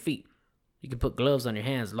socks on your feet. You can put gloves on your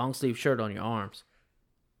hands, long sleeve shirt on your arms.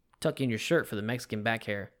 Tuck in your shirt for the Mexican back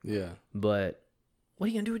hair. Yeah. But what are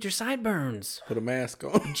you going to do with your sideburns? Put a mask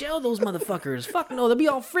on. Gel those motherfuckers. Fuck no, they'll be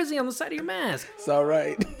all frizzy on the side of your mask. It's all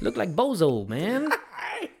right. Look like Bozo, man.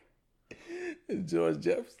 George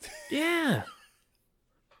Jefferson. Yeah.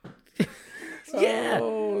 Yeah.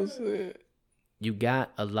 Oh, shit. You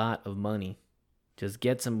got a lot of money. Just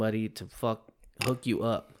get somebody to hook you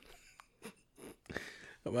up.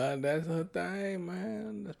 Well, that's her thing,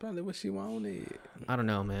 man. That's probably what she wanted. I don't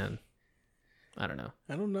know, man. I don't know.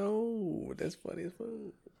 I don't know. That's funny as fuck.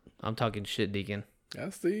 I'm talking shit, Deacon.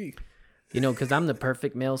 I see. You know, because I'm the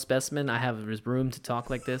perfect male specimen. I have room to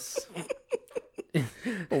talk like this.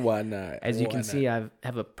 Why not? As you Why can not? see, I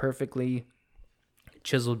have a perfectly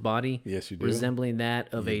chiseled body. Yes, you do. Resembling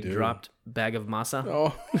that of a do. dropped bag of masa.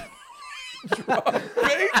 Oh.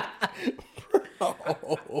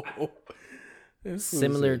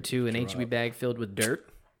 Similar to an HB bag filled with dirt.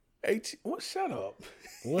 What? Shut up.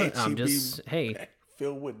 What? I'm HEB just, hey,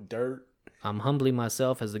 filled with dirt. I'm humbling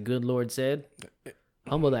myself, as the good Lord said.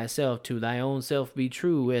 Humble thyself to thy own self be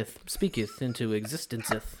true with, speaketh into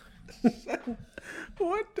existenceth.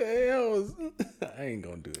 What the hell? I ain't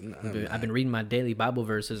gonna do it. I've been reading my daily Bible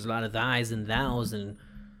verses, a lot of thys and thous and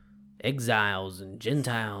exiles and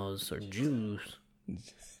Gentiles or Jews.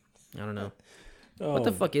 I don't know. What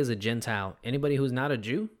the fuck is a Gentile? Anybody who's not a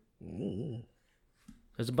Jew?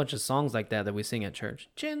 There's a bunch of songs like that we sing at church.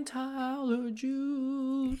 Gentile or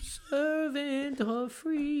Jew, servant or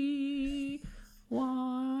free,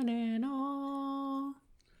 one and all.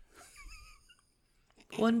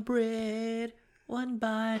 One bread, one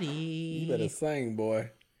body. You better sing,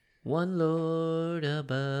 boy. One Lord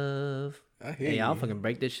above. I hear Hey, you. I'll fucking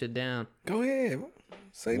break this shit down. Go ahead.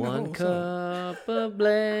 Sing the One whole song. cup of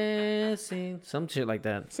blessing. Some shit like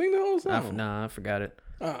that. Sing the whole song. Nah, I forgot it.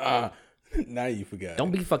 Now you forgot.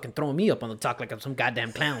 Don't be fucking throwing me up on the talk like I'm some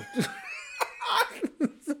goddamn clown.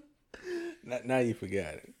 Now you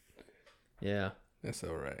forgot it. Yeah, That's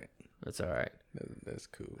all right. that's all right. That's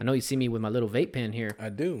cool. I know you see me with my little vape pen here. I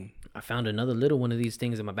do. I found another little one of these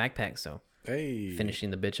things in my backpack, so Hey. finishing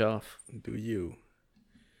the bitch off. Do you?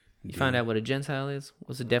 You find out what a Gentile is?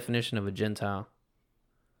 What's the definition of a Gentile?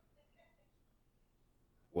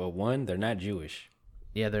 Well, one, they're not Jewish.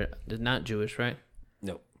 Yeah, they're not Jewish, right?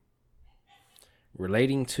 Nope.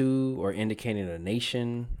 Relating to or indicating a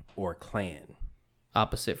nation or clan.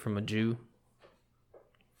 Opposite from a Jew.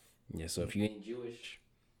 Yeah, so if you ain't Jewish,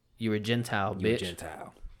 You're a Gentile, you're a bitch.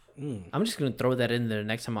 Gentile. I'm just gonna throw that in there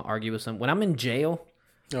next time I argue with someone. When I'm in jail,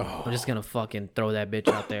 Oh, I'm just gonna fucking throw that bitch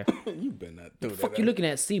out there. you better not do that. Fuck you looking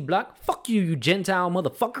at C Block? Fuck you, you Gentile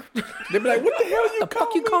motherfucker. They be like, what the hell you The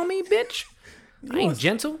fuck you call me, bitch? I ain't was-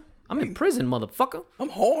 gentle. I'm in prison, motherfucker. I'm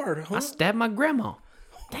hard, huh? I stabbed my grandma.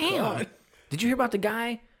 Damn. God. Did you hear about the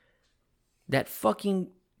guy that fucking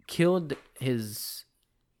killed his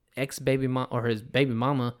ex-baby mom or his baby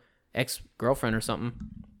mama, ex-girlfriend or something?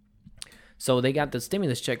 So they got the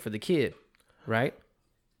stimulus check for the kid, right?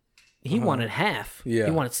 He wanted half. Yeah.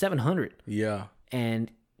 He wanted 700. Yeah. And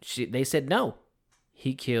they said no.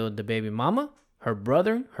 He killed the baby mama, her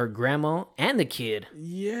brother, her grandma, and the kid.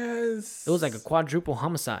 Yes. It was like a quadruple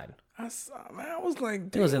homicide. I saw, man, I was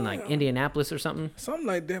like, It was in like damn. Indianapolis or something. Something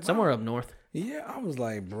like that. but Somewhere up north. Yeah, I was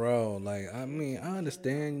like, bro, like, I mean, I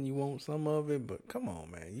understand you want some of it, but come on,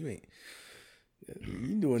 man,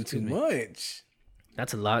 you doing too much.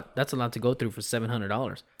 That's a lot. That's a lot to go through for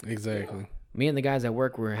 $700. Exactly. Me and the guys at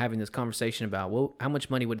work were having this conversation about, well, how much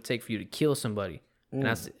money would it take for you to kill somebody?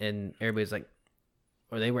 And everybody's like,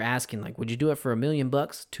 or they were asking, like, would you do it for $1 million,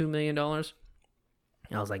 $2 million? And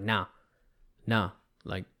I was like, nah,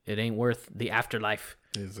 like it ain't worth the afterlife.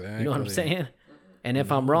 Exactly. You know what I'm saying? And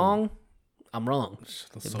if I'm wrong, I'm wrong.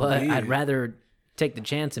 So But be I'd it. rather take the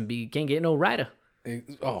chance and can't get no righter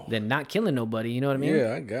Oh, than not killing nobody. You know what I mean?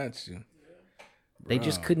 yeah, I got you. They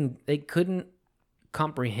just couldn't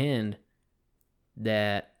comprehend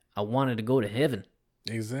that I wanted to go to heaven.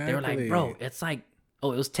 Exactly. They were like, bro, it's like, it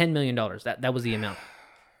was $10 million. That was the amount.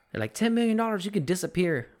 They're like, $10 million, you could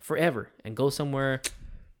disappear forever and go somewhere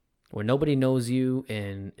where nobody knows you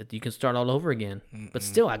and you can start all over again. But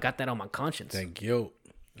still, I got that on my conscience. that guilt,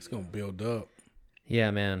 it's gonna build up.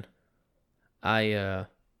 Yeah, man. I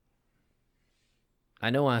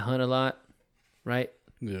know I hunt a lot, right?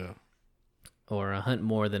 Yeah. Or I hunt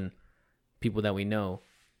more than people that we know.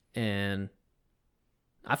 And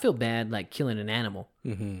I feel bad, like, killing an animal.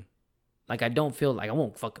 Mm-hmm. Like, I don't feel like I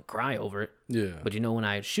won't fucking cry over it. Yeah. But, when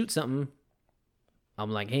I shoot something,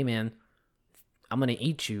 I'm like, hey, man, I'm going to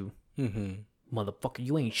eat you. Mm-hmm. Motherfucker,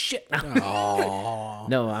 you ain't shit. Aww.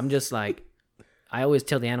 No, I'm just like, I always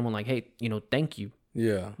tell the animal, like, hey, thank you.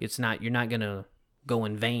 Yeah. You're not going to go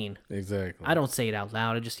in vain. Exactly. I don't say it out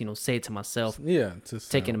loud. I just, say it to myself. Yeah.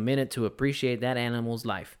 Taking a minute to appreciate that animal's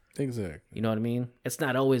life. Exactly. You know what I mean? It's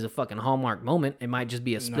not always a fucking hallmark moment. It might just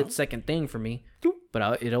be a split second thing for me.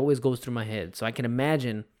 But it always goes through my head. So I can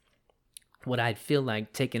imagine what I'd feel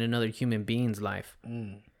like taking another human being's life.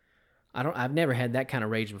 I've never had that kind of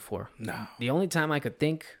rage before. No. The only time I could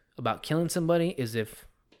think about killing somebody is if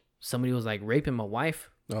somebody was like raping my wife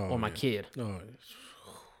or my kid. Oh,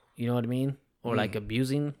 You know what I mean? Or like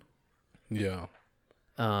abusing. yeah.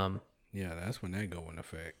 Yeah, That's when that go in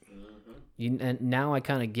effect. And now I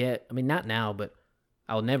kind of get, not now, but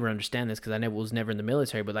I'll never understand this because I was never in the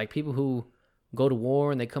military, but like people who go to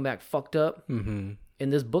war and they come back fucked up. Mm-hmm. In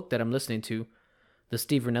this book that I'm listening to, the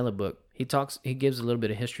Steve Ranella book, he gives a little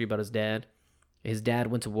bit of history about his dad. His dad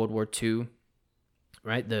went to World War II,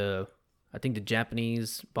 right? I think the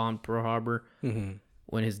Japanese bombed Pearl Harbor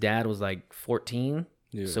when his dad was like 14.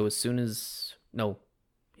 Yeah. So as soon as,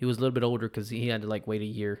 he was a little bit older because he had to like wait a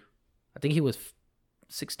year. I think he was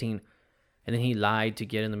 16 and then he lied to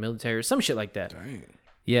get in the military or some shit like that. Dang.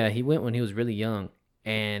 Yeah, he went when he was really young,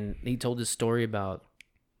 and he told this story about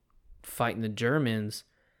fighting the Germans,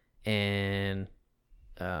 and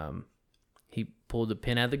he pulled the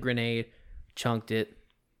pin out of the grenade, chunked it,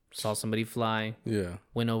 saw somebody fly, Yeah.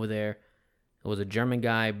 went over there. There was a German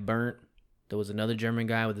guy burnt. There was another German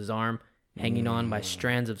guy with his arm hanging on by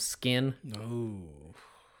strands of skin. No.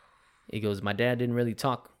 He goes, my dad didn't really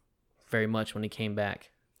talk very much when he came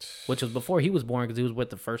back, which was before he was born because he was with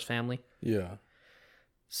the first family. Yeah.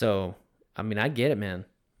 So, I get it, man.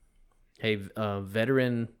 Hey,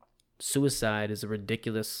 veteran suicide is a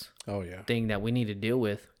ridiculous Oh yeah, thing that we need to deal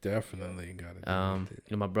with. definitely got it.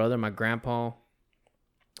 You know, my brother, my grandpa,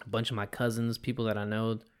 a bunch of my cousins, people that I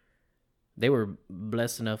know, they were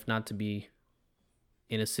blessed enough not to be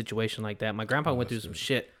in a situation like that. My grandpa went through some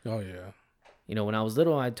shit. Oh yeah. You know, when I was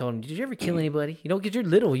little, I told him, "Did you ever kill anybody?" You know, because you're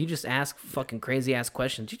little, you just ask fucking crazy ass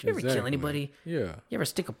questions. Did you ever kill Exactly. anybody? Yeah. You ever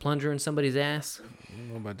stick a plunger in somebody's ass? I don't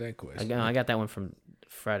know about that question. I got that one from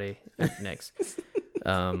Friday next.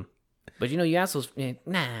 But you know, you ask those.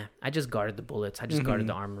 Nah, I just guarded the bullets. I just guarded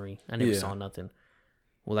the armory. I never saw nothing.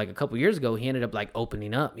 Well, like a couple years ago, he ended up like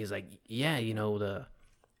opening up. He's like, yeah, you know, the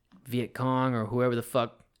Viet Cong or whoever the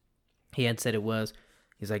fuck he had said it was.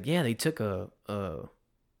 He's like, yeah, they took a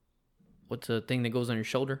what's the thing that goes on your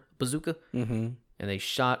shoulder? Bazooka. Mm-hmm. And they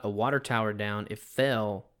shot a water tower down. It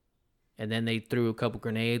fell. And then they threw a couple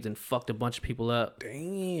grenades and fucked a bunch of people up.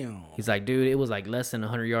 Damn. He's like, dude, it was like less than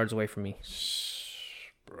 100 yards away from me.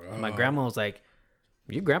 Bro. My grandma was like,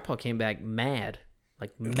 your grandpa came back mad.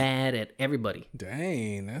 Like mad at everybody.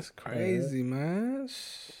 Dang, that's crazy, man.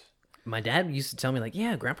 My dad used to tell me like,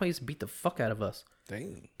 yeah, grandpa used to beat the fuck out of us.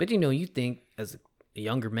 Dang. But you know, you think as a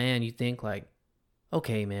younger man, you think like,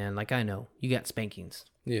 okay, man, like I know you got spankings,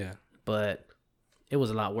 Yeah. but it was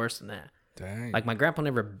a lot worse than that. Dang. Like my grandpa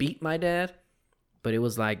never beat my dad, but it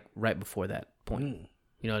was like right before that point.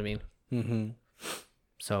 You know what I mean? Mm-hmm.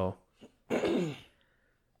 So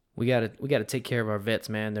we gotta take care of our vets,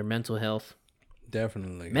 man. Their mental health,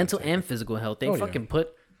 Definitely. mental and physical health. They fucking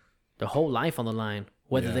put their whole life on the line,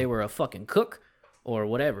 whether they were a fucking cook or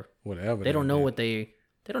whatever. Whatever. They don't know what they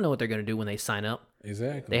don't know what they're gonna do when they sign up.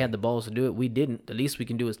 Exactly. They had the balls to do it. We didn't. The least we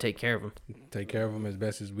can do is take care of them. Take care of them as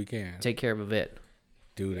best as we can. Take care of a vet.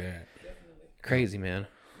 Do that. Crazy, man.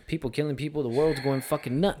 People killing people. The world's going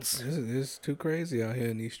fucking nuts. It's too crazy out here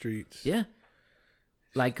in these streets. Yeah.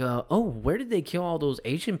 Like, where did they kill all those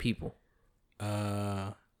Asian people?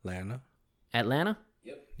 Atlanta. Atlanta?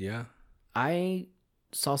 Yeah. I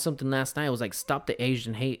saw something last night. It was like, stop the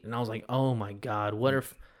Asian hate. And I was like, oh my God, what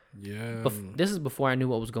if... Yeah. This is before I knew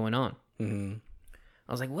what was going on. Mm-hmm.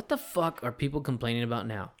 I was like, what the fuck are people complaining about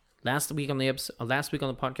now? Last week on the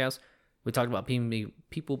podcast, we talked about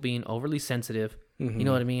people being overly sensitive. Mm-hmm. You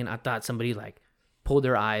know what I mean? I thought somebody like pulled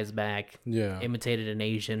their eyes back, imitated an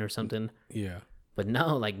Asian or something. Yeah. But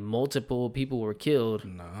no, like multiple people were killed.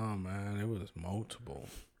 No, man, it was multiple.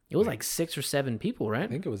 It was like 6 or 7 people, right? I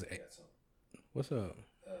think it was 8. What's up?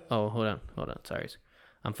 Oh, hold on. Sorry.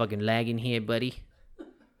 I'm fucking lagging here, buddy.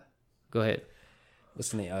 Go ahead. What's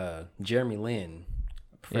the name? Jeremy Lin,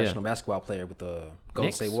 professional basketball player with the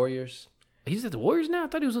Golden State Warriors. He's at the Warriors now? I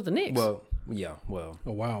thought he was with the Knicks. Well, yeah, well.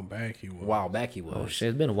 A while back he was. Oh, shit.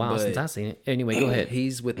 It's been a while since I've seen it. Anyway, go ahead.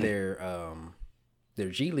 He's with their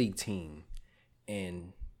G League team,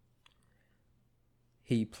 and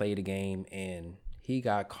he played a game, and he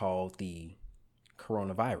got called the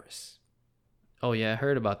coronavirus. Oh, yeah. I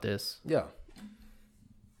heard about this. Yeah.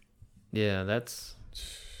 Yeah, that's...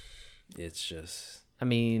 It's just... I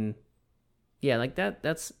mean, yeah, like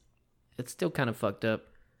that's... It's still kind of fucked up.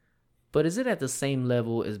 But is it at the same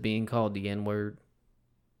level as being called the N-word?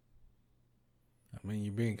 I mean,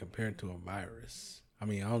 you're being compared to a virus. I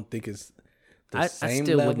mean, I don't think it's the same I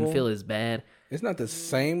still level. wouldn't feel as bad. It's not the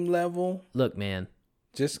same level. Look, man.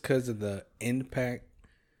 Just because of the impact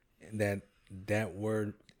that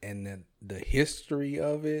word and the history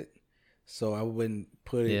of it. So I wouldn't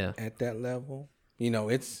put it at that level. You know,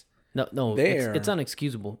 it's no, there. it's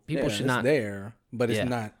unexcusable. People should not. It's there, but it's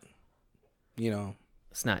not, you know.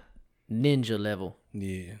 It's not ninja level.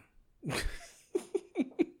 Yeah.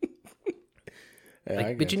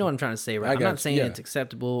 But you know what I'm trying to say, right? I'm not saying it's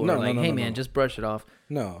acceptable or hey, man, just brush it off.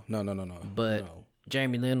 No. But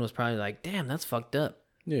Jeremy Lin was probably like, damn, that's fucked up.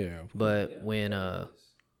 Yeah. But when,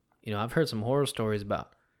 you know, I've heard some horror stories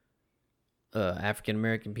about African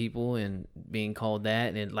American people and being called that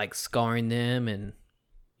and it, like scarring them, and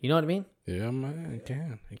you know what I mean? Yeah, man, it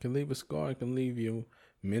can. It can leave a scar. It can leave you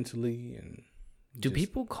mentally and. Do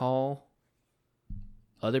people call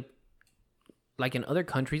like in other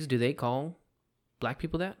countries, do they call black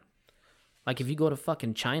people that? Like if you go to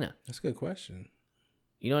fucking China. That's a good question.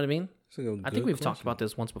 You know what I mean? I think we've talked about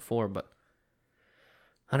this once before, but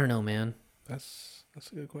I don't know, man. That's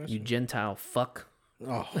a good question. You Gentile fuck.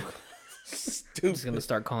 Oh, stupid. I'm just going to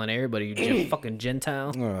start calling everybody you fucking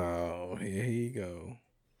Gentile. Oh, here you go.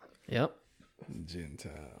 Yep.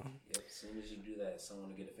 Gentile. Yep, as soon as you do that, someone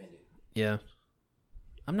will get offended. Yeah.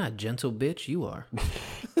 I'm not gentle, bitch. You are.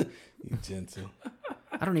 You gentle.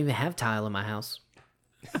 I don't even have tile in my house.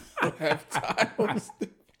 Have tiles.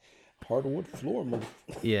 Hardwood floor move.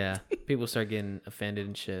 Yeah. People start getting offended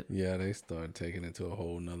and shit. Yeah, they start taking it to a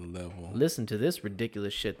whole nother level. Listen to this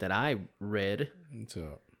ridiculous shit that I read. What's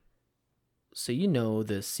up? So you know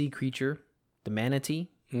the sea creature, the manatee?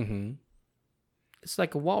 Mm-hmm. It's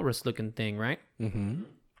like a walrus-looking thing, right? Mm-hmm.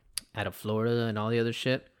 Out of Florida and all the other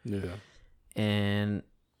shit. Yeah. And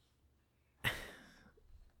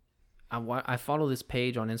I follow this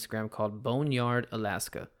page on Instagram called Boneyard,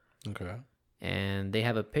 Alaska. Okay. And they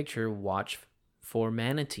have a picture watch for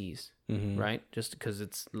manatees, right? Just because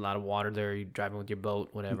it's a lot of water there, you're driving with your boat,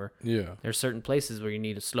 whatever. Yeah. There's certain places where you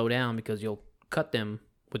need to slow down because you'll cut them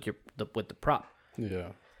with with the prop, Yeah.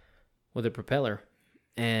 with the propeller.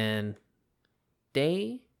 And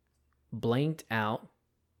they blanked out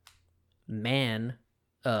MANA.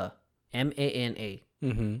 M-A-N-A.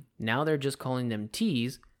 Mm-hmm. Now they're just calling them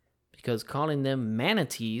T's because calling them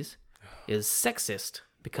manatees is sexist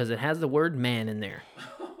because it has the word man in there.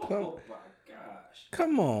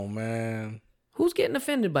 Come on, man. Who's getting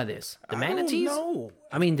offended by this? The manatees? No.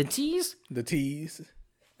 I mean, the T's? The T's.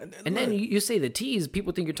 And then you say the T's,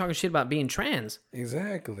 people think you're talking shit about being trans.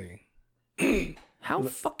 Exactly. How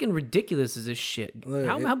fucking ridiculous is this shit? Look,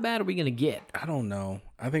 How bad are we going to get? I don't know.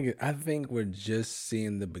 I think we're just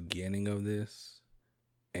seeing the beginning of this,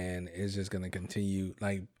 and it's just gonna continue.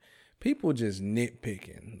 Like, people just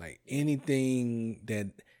nitpicking. Like, anything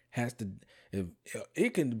that has to, if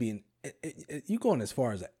it can be, you going as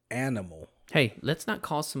far as an animal. Hey, let's not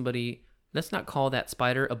call that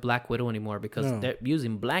spider a black widow anymore because they're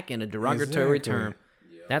using black in a derogatory term.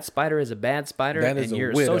 That spider is a bad spider, That is and a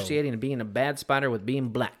you're widow. associating being a bad spider with being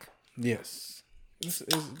black. Yes, it's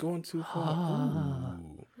going too far.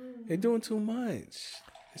 Ooh. They're doing too much.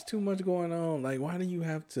 There's too much going on. Like, why do you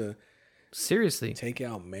have to Seriously. take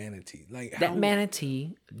out manatee? Like, That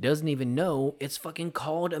manatee doesn't even know it's fucking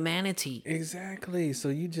called a manatee. Exactly. So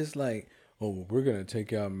you just like, oh, we're gonna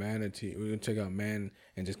take out manatee. We're gonna take out man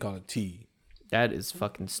and just call it T. That is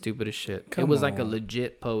fucking stupid as shit. Come it was like a on.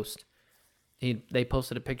 legit post. They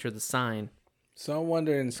posted a picture of the sign. So I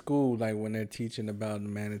wonder in school, like when they're teaching about the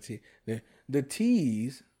manatee, the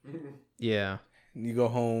T's. Yeah. You go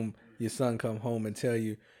home, your son come home and tell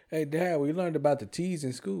you, "Hey, Dad, we learned about the T's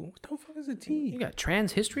in school." What the fuck is a T? You got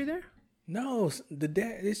trans history there? No, the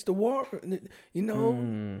dad. It's the war. You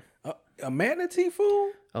know, a manatee,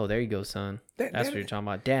 fool. Oh, there you go, son. That- That's that- what you're talking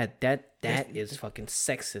about. Dad, that is fucking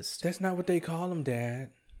sexist. That's not what they call them, Dad.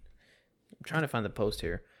 I'm trying to find the post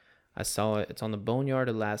here. I saw it. It's on the Boneyard,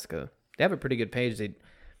 Alaska. They have a pretty good page. They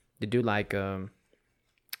do like what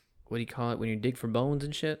do you call it when you dig for bones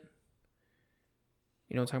and shit?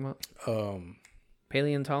 You know what I'm talking about?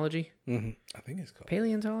 Paleontology? I think it's called.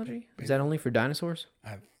 Paleontology? Is that only for dinosaurs?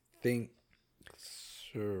 I think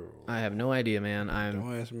so. I have no idea, man.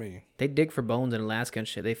 Don't ask me. They dig for bones in Alaska and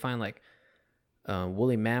shit. They find like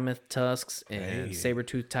woolly mammoth tusks and Hey.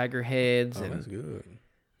 saber-toothed tiger heads. Oh, and that's good.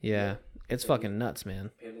 yeah, it's fucking nuts,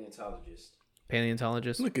 man. Paleontologist.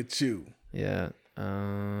 Paleontologist? Look at you. Yeah.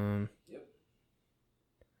 Yep.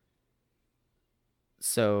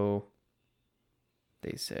 So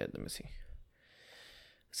they said, let me see.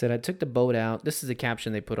 Said I took the boat out. This is a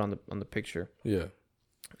caption they put on the picture. Yeah.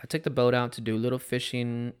 I took the boat out to do little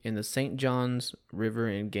fishing in the St. Johns River,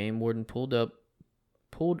 and game warden pulled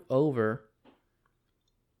over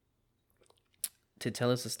to tell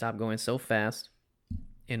us to stop going so fast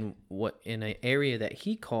in an area that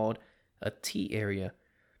he called a T area.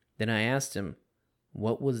 Then I asked him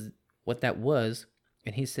what that was,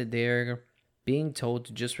 and he said they're being told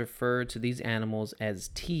to just refer to these animals as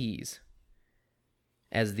T's,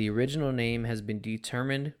 as the original name has been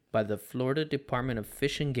determined by the Florida Department of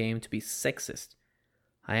Fish and Game to be sexist.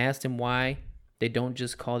 I asked him why they don't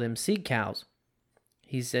just call them sea cows.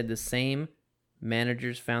 He said the same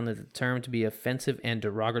managers found that the term to be offensive and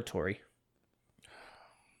derogatory.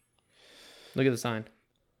 Look at the sign.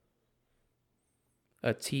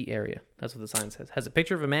 A T area. That's what the sign says. Has a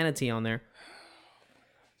picture of a manatee on there.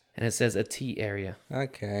 And it says a T area. I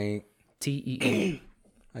can't. T-E-A.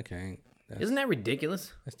 I can't. Isn't that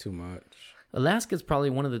ridiculous? That's too much. Alaska is probably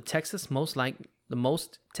one of the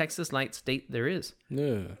most Texas-like state there is.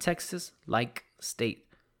 Yeah. Texas-like state.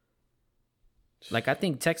 Like, I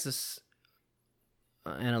think Texas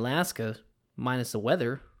and Alaska, minus the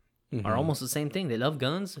weather, are almost the same thing. They love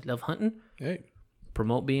guns, love hunting, Hey.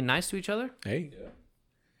 promote being nice to each other. Hey.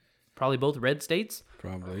 Probably both red states.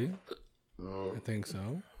 Probably. I think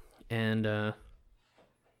so. And, I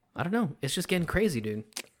don't know. It's just getting crazy, dude.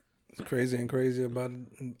 It's crazy and crazy about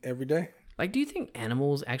it every day. Like, do you think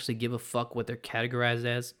animals actually give a fuck what they're categorized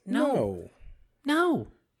as? No. No.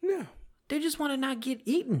 They just want to not get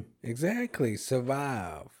eaten. Exactly.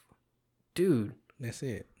 Survive. Dude, That's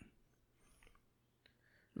it.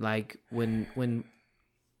 Like when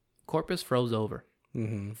Corpus froze over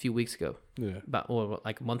Mm-hmm. a few weeks ago, Yeah.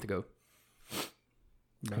 like a month ago,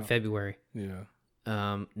 in February. Yeah.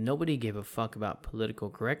 Nobody gave a fuck about political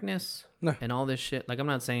correctness No. and all this shit. Like, I'm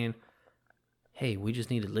not saying, hey, we just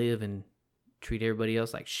need to live and treat everybody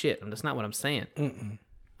else like shit. That's not what I'm saying. Mm-mm.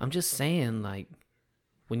 I'm just saying, like,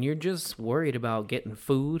 when you're just worried about getting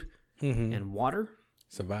food and water,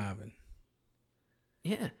 Surviving.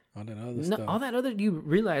 yeah, All that other stuff. all that other, you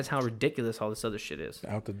realize how ridiculous all this other shit is.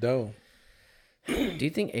 Out the door. Do you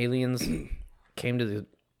think aliens came to the,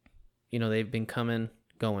 they've been coming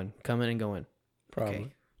and going? Probably.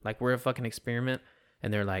 Okay. Like, we're a fucking experiment,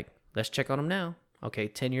 and they're like, let's check on them now. Okay,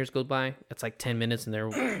 10 years goes by. It's like 10 minutes in their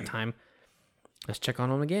time. Let's check on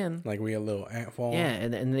them again. Like we a little ant farm. Yeah,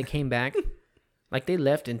 and they came back. Like, they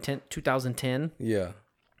left in 2010. Yeah.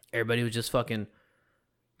 Everybody was just fucking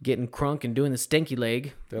getting crunk and doing the stinky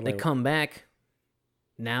leg. They're They like- come back.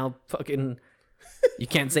 Now fucking... You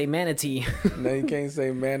can't say manatee. No, you can't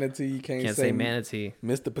say manatee. You can't Say manatee.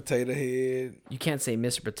 Mr. Potato Head. You can't say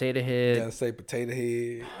Mr. Potato You Head. gotta say Potato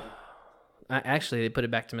Head. Actually, they put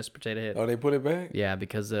it back to Mr. Potato Head. Oh, they put it back? Yeah,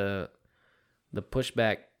 because the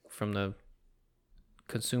pushback from the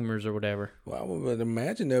consumers or whatever. Well, I would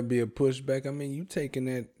imagine there'd be a pushback. I mean, you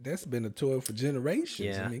taking that's been a toy for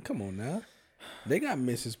generations. Yeah. I mean, come on now. They got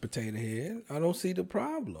Mrs. Potato Head. I don't see the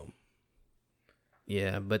problem.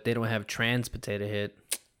 Yeah, but they don't have trans potato head.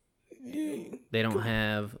 Yeah. They don't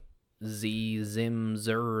have z, zim,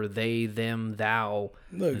 zer, they, them, thou,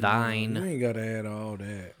 Look, thine. man, you ain't gotta add all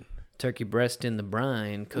that. Turkey breast in the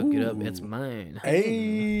brine. Cook it up. It's mine.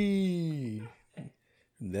 Hey,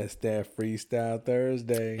 that's that Freestyle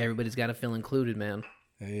Thursday. Everybody's got to feel included, man.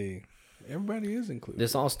 Hey, everybody is included.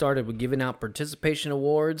 This all started with giving out participation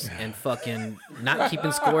awards and fucking not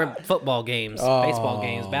keeping score at football games, baseball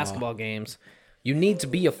games, basketball games. You need to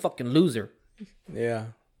be a fucking loser. Yeah,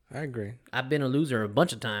 I agree. I've been a loser a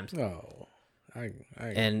bunch of times. Oh, I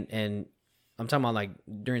And I'm talking about like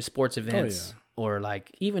during sports events or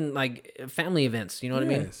like even like family events. You know what I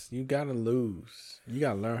mean? Yes, you gotta lose. You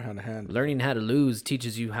gotta learn how to handle. Learning how to lose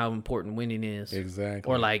teaches you how important winning is.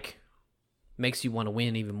 Exactly. Or like makes you want to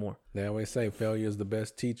win even more. They always say failure is the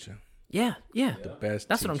best teacher. Yeah. Best.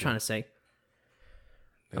 That's what I'm teacher. trying to say.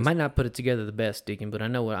 I might not put it together the best, Deacon, but I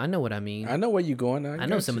know what I mean. I know where you're going. I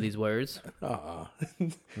know some of these words. I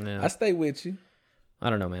stay with you. I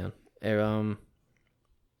don't know, man.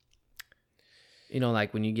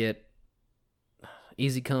 Like when you get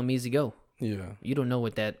easy come, easy go. Yeah, You don't know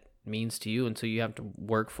what that means to you until you have to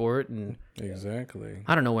work for it. And exactly.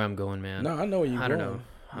 I don't know where I'm going, man. No, I know where you're I going. don't know.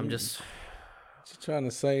 I'm just trying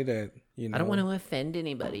to say that, I don't want to offend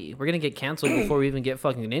anybody. We're gonna get canceled before we even get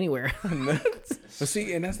fucking anywhere. But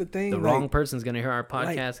see, and that's the thing. The like, wrong person's gonna hear our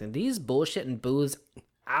podcast, and these bullshit and booze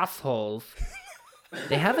assholes.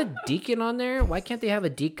 They have a deacon on there. Why can't they have a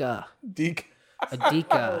deca? A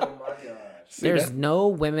deca. There's no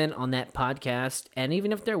women on that podcast, and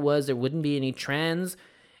even if there was, there wouldn't be any trans,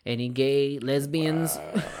 any gay, lesbians.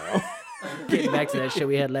 Getting back to that shit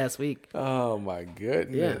we had last week. Oh my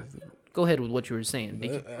goodness. Yeah. Go ahead with what you were saying,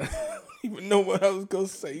 Deacon. I don't even know what I was gonna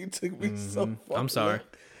say. You took me so far. I'm sorry.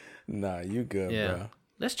 Nah, you good, Yeah. bro.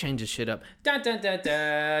 Let's change this shit up. Shot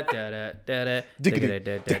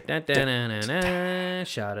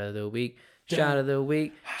of the week. Shot of the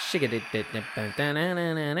week.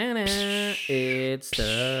 It's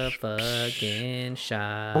the fucking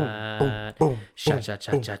shot. Shot.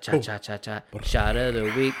 Shot of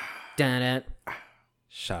the week.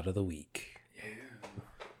 Shot of the week.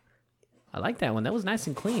 I like that one. That was nice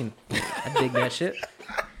and clean. I dig that shit.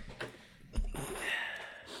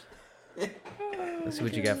 Let's see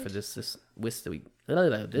what you got for this week. This week,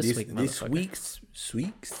 motherfucker. This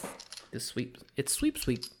week. It's sweep.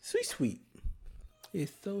 Sweet.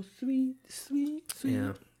 It's so sweet.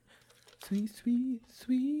 Yeah. Sweet.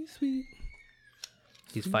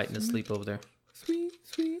 He's fighting to sleep over there. Sweet.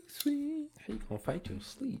 How you gonna fight your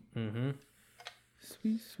sleep? Mm-hmm.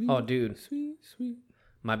 Sweet. Oh, dude. Sweet.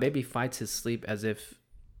 My baby fights his sleep as if,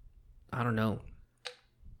 I don't know,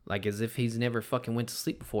 like as if he's never fucking went to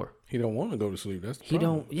sleep before. He don't want to go to sleep. That's the He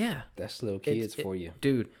problem. don't, yeah. That's little kids for you.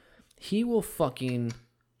 Dude, he will fucking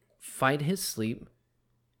fight his sleep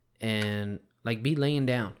and like be laying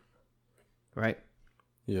down, right?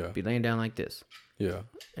 Yeah. Be laying down like this. Yeah.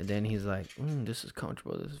 And then he's like, this is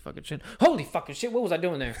comfortable. This is fucking shit. Holy fucking shit. What was I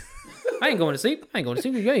doing there? I ain't going to sleep.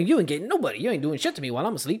 You ain't getting nobody. You ain't doing shit to me while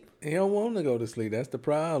I'm asleep. He don't want to go to sleep. That's the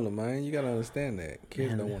problem, man. You got to understand that.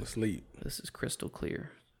 Kids don't want to sleep. This is crystal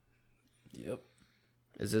clear. Yep.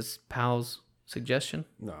 Is this Pal's suggestion?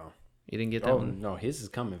 No. You didn't get that Oh one? no, his is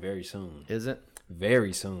coming very soon. Is it?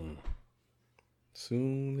 Very soon.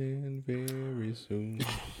 Soon and very soon.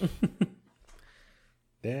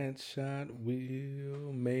 That shot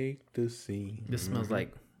will make the scene. This smells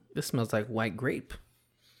like white grape.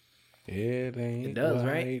 It ain't It does,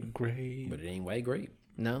 white right? grape. But it ain't white grape.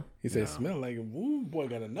 No, He said, smell like a woo boy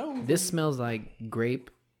got a nose. this smells like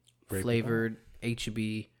grape Grape flavored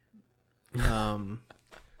HB.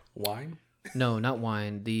 Wine? No, not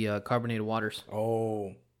wine. The carbonated waters.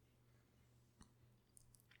 Oh.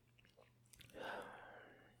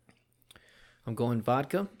 I'm going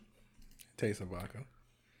vodka, Taste of vodka.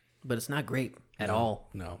 but it's not grape at No, all.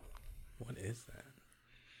 No. What is that?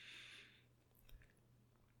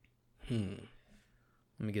 Let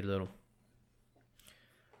me get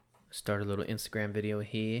start a little Instagram video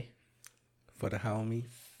here. For the homies.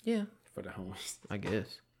 Yeah, For the homies. I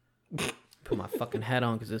guess. Put my fucking hat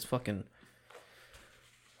on because this fucking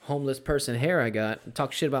homeless person hair I got.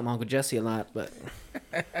 Talk shit about my Uncle Jesse a lot, but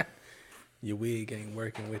Your wig ain't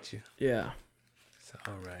working with you. yeah. It's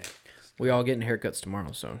all right. We all getting haircuts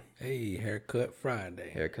tomorrow, so Hey, haircut Friday.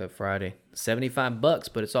 haircut Friday. $75,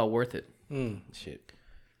 but it's all worth it. Shit.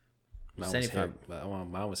 Mine was, 75.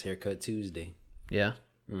 mine was haircut Tuesday. Yeah.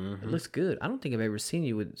 It looks good. I don't think I've ever seen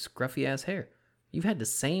you with scruffy ass hair. You've had the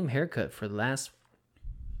same haircut for the last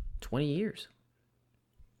 20 years.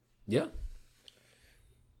 Yeah.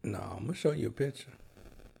 No, I'm gonna show you a picture.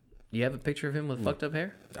 You have a picture of him with fucked up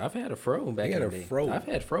hair? I've had a fro back He in had the a day. fro. I've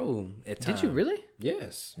had fro at times. Did you really?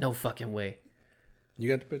 Yes. No fucking way. You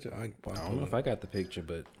got the picture? I don't know if I got the picture,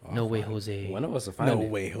 but No way, Jose. one of us will find No it.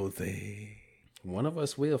 way, Jose. One of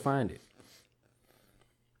us will find it.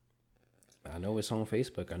 I know it's on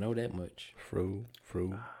Facebook. I know that much. Froing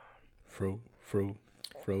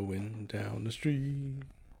down the street.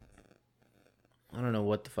 I don't know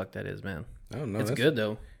what the fuck that is, man. I don't know. It's that's- good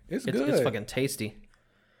though. It's It's good. fucking tasty.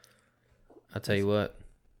 I'll tell you what.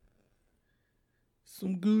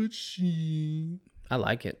 Some good shit. I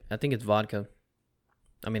like it. I think it's vodka.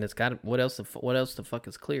 I mean, it's got what else? What else the fuck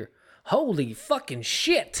is clear? Holy fucking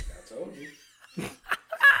shit! I told you.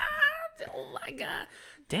 Oh my god!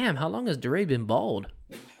 Damn, how long has DeRay been bald?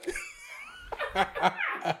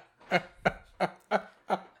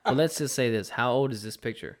 Well, let's just say this: how old is this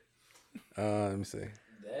picture? Let me see.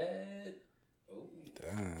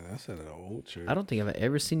 That's an old shirt. I don't think I've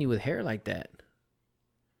ever seen you with hair like that,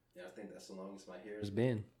 Yeah, I think that's the longest my hair has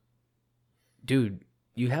been. dude.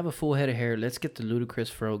 You have a full head of hair. Let's get the ludicrous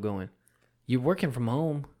fro going. You're working from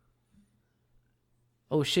home.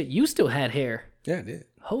 Oh shit! You still had hair. Yeah, it did.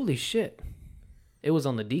 Holy shit! It was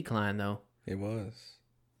on the decline though. It was.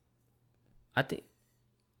 I think,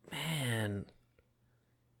 man,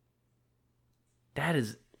 that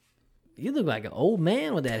is. You look like an old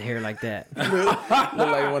man with that hair like that, Look like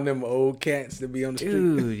one of them old cats that be on the street.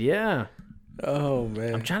 dude. Yeah, Oh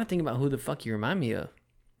man. I'm trying to think about who the fuck you remind me of.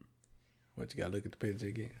 What, you gotta look at the picture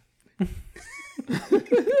again?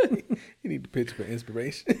 You need the picture for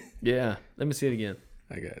inspiration. Yeah, let me see it again.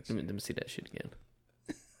 I got you. Let me see that shit again.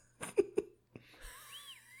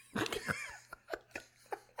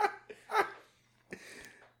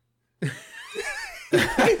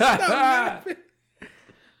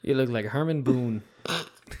 You look like Herman Boone.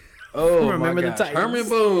 Oh, Remember my the gosh. Titans? Herman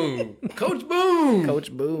Boone. Coach Boone.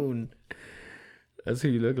 Coach Boone. That's who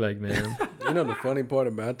you look like, man. You know the funny part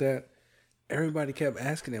about that? Everybody kept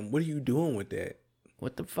asking him, "What are you doing with that?"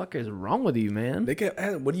 What the fuck is wrong with you, man? They kept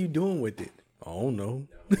asking, "What are you doing with it?" I don't know.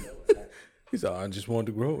 He said, "I just wanted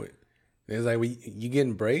to grow it." It's like, you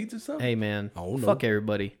getting braids or something? Hey, man. I don't know. Fuck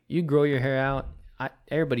everybody. You grow your hair out.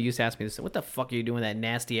 Everybody used to ask me this. What the fuck are you doing with that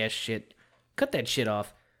nasty ass shit? Cut that shit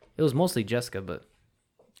off. It was mostly Jessica, but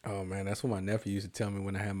Oh man, that's what my nephew used to tell me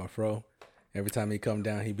when I had my fro. Every time he come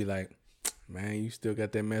down, he'd be like, "Man, you still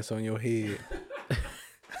got that mess on your head."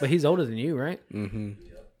 he's older than you, right? And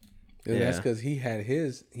Yeah. that's because he had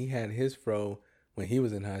his fro when he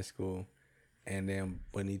was in high school, and then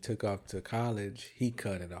when he took off to college, he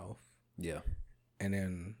cut it off. Yeah. And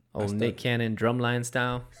then Old Nick Cannon drumline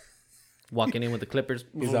style. Walking in with the clippers.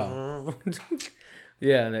 he's all,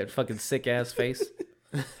 Yeah, that fucking sick ass face.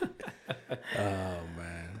 oh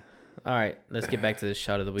man, All right, let's get back to this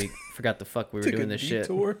shot of the week. Forgot the fuck we were took doing a this shit.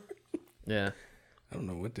 detour. Yeah. I don't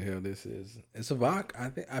know what the hell this is. It's a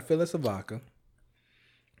vodka. I feel it's a vodka.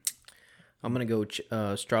 I'm going to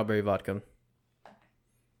go strawberry vodka.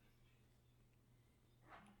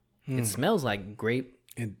 It smells like grape.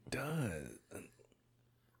 It does.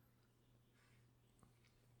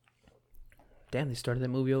 Damn, they started that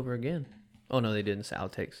movie over again. Oh, no, they didn't. It's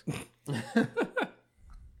outtakes.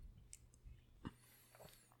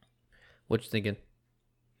 What you thinking?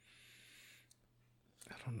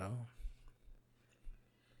 I don't know.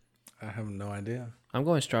 I have no idea. I'm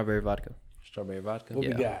going strawberry vodka. Strawberry vodka. What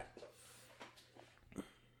we got?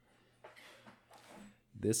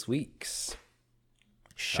 This week's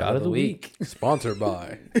Shot of the week. Sponsored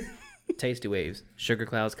by. Tasty Waves, Sugar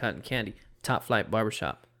Clouds Cotton Candy, Top Flight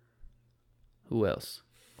Barbershop. Who else?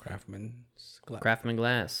 Craftman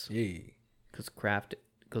Glass. Yeah.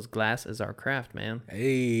 Because glass is our craft, man.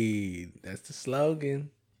 Hey, that's the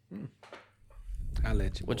slogan. I'll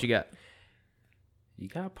let you. What you got? You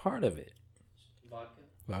got part of it.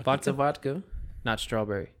 Vodka? Vodka. Not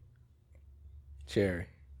strawberry. Cherry.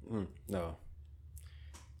 No.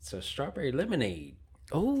 It's a strawberry lemonade.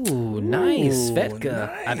 Oh, nice. Svedka.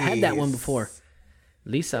 nice. I've had that one before.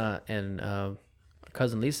 Lisa and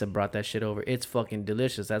cousin Lisa brought that shit over. It's fucking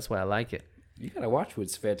delicious. That's why I like it. You gotta watch with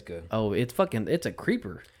Svedka. Oh, it's a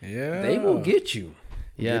creeper. Yeah. They will get you.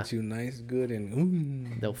 Yeah. Get you nice, good,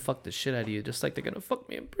 and They'll fuck the shit out of you just like they're gonna fuck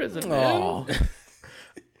me in prison, man. Oh.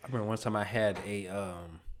 I remember one time I had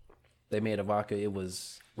they made a vodka. It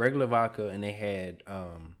was regular vodka, and they had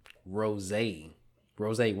rosé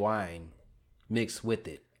wine mixed with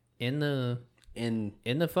it. In the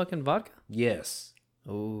fucking vodka? Yes.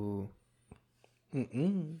 Oh.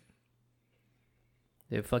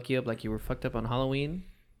 Did it fuck you up like you were fucked up on Halloween?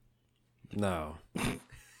 No.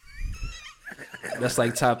 That's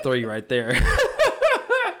like top 3 right there.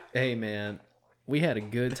 Hey, man. We had a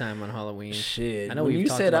good time on Halloween. Shit. I know when we've you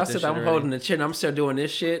talked said, about I this said shit I'm already. holding the chin. I'm still doing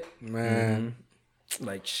this shit. man,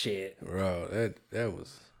 Like shit. bro, that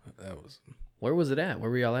was. Where was it at? Where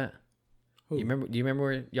were y'all at? Who? Do you remember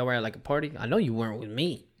where y'all were at like a party? I know you weren't with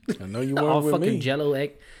me. I know you All weren't with fucking me. Jello?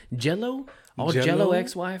 All Jell-O? Jello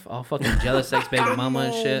ex-wife? All fucking jealous ex-baby mama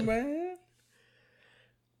and Come shit? on, man.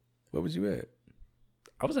 Where was you at?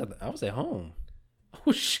 I was at home.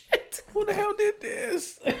 Oh, shit. Who the hell did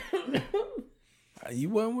this? You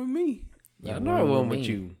wasn't with me. I know I wasn't with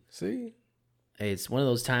you. See, Hey, it's one of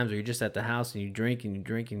those times where you're just at the house and you drink and you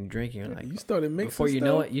drink and you drink and you're like, you started mixing. before you stuff?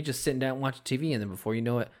 know it, you're just sitting down watching TV, and then before you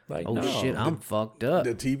know it, Like, oh no. shit, I'm fucked up.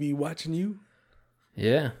 the TV watching you.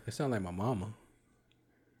 Yeah. It sound like my mama.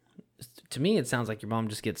 To me, it sounds like your mom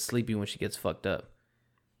just gets sleepy when she gets fucked up.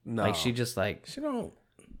 No. Like she just like, She don't.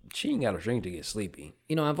 She ain't got a drink to get sleepy.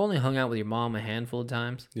 I've only hung out with your mom a handful of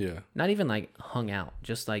times. Yeah. Not even like hung out,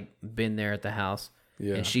 just like been there at the house.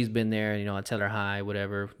 Yeah. And she's been there, I tell her hi,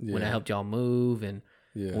 whatever. When I Yeah. helped y'all move and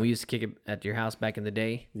Yeah. when we used to kick it at your house back in the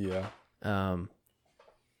day. Yeah.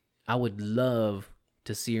 I would love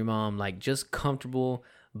to see your mom like just comfortable,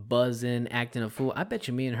 buzzing, acting a fool. I bet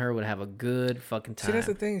you me and her would have a good fucking time. See, that's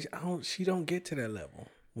the thing. She don't get to that level.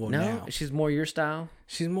 Well, No, now she's more your style.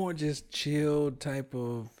 she's more just chilled type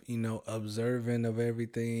of, observant of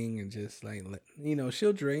everything and just like,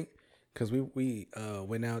 she'll drink because we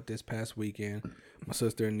went out this past weekend. My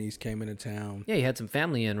sister and niece came into town. Yeah, you had some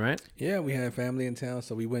family in, right? Yeah, we had family in town,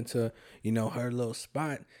 so we went to, her little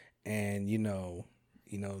spot, and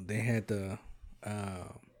they had the,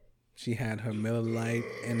 she had her Miller Lite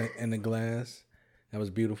in the glass. That was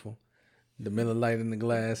beautiful. The Miller Lite in the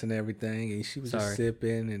glass and everything, and she was just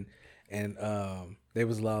sipping, and they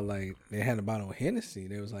was a lot like they had a bottle of Hennessy.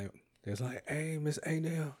 They was like, hey, Miss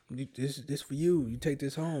Adele, this for you. You take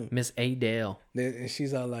this home. Miss Adele. And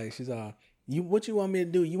she's all, you what you want me to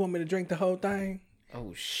do? You want me to drink the whole thing?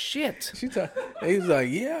 Oh shit. He's like,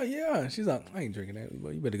 yeah. She's like, I ain't drinking that.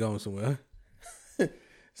 Well, you better go somewhere.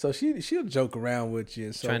 So she'll joke around with you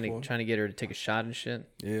and so forth. Trying to get her to take a shot and shit.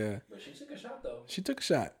 Yeah. But she took a shot though. She took a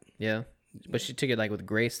shot. Yeah, but she took it like with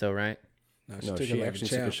grace though, right? No, No, took she it like actually a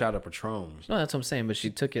took a champ. shot of Patron. No, that's what I'm saying. But she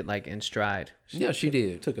took it like in stride. Yeah, she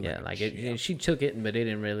did. Took it Yeah, like like a champ. she took it, but it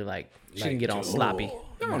didn't really like. She didn't get all sloppy.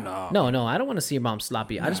 No. No, I don't want to see your mom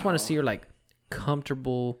sloppy. I just want to see her like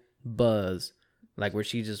comfortable buzz, like where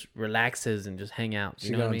she just relaxes and just hang out. You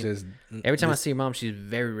She know what I gonna mean? just Every time I see your mom, she's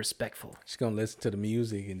very respectful. she's gonna listen to the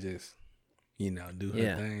music and just do her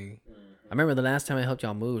Yeah. thing. I remember the last time I helped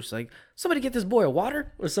y'all move, she's like, somebody get this boy a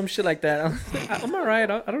water or some shit like that. I was like, I'm all right.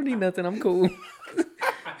 I don't need nothing. I'm cool.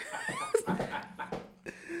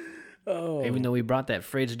 Oh, Even though we brought that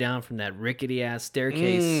fridge down from that rickety ass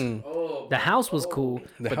staircase. The house was cool,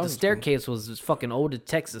 but the house was staircase was just fucking old as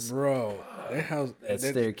Texas. bro, that house, That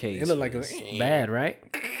staircase it looked like was Bad, right?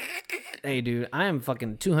 Hey, dude, I am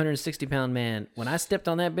fucking 260-pound man. When I stepped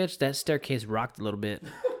on that bitch, that staircase rocked a little bit.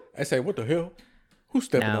 I say, what the hell? Who's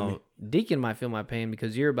stepping on me? Now, Deacon might feel my pain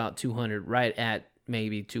because you're about 200, right at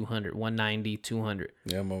maybe 200, 190, 200.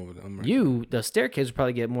 Yeah, I'm over. The staircase will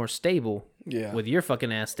probably get more stable Yeah. with your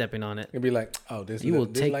fucking ass stepping on it. It'd be like, oh, this. You will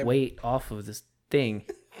this take like- weight off of this thing.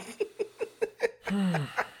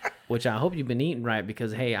 Which I hope you've been eating right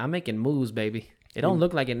because, hey, I'm making moves, baby. It don't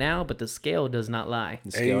look like it now, but the scale does not lie.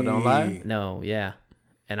 The scale don't lie. No, yeah.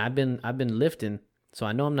 And I've been lifting, so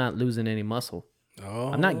I know I'm not losing any muscle.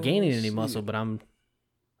 Oh, I'm not gaining any muscle, but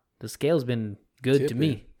the scale's been good to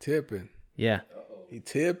me. Tipping. Yeah. He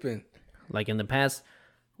tipping. Like in the past,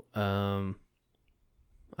 I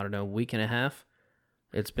don't know, week and a half,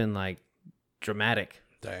 it's been like dramatic.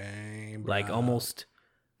 Dang, bro. Like almost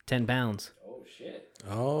 10 pounds. Oh shit.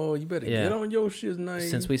 Oh, you better get on your shit, nice.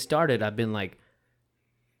 Since we started, I've been like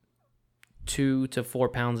 2 to 4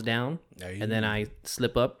 pounds down, and then I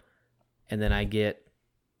slip up, and then I get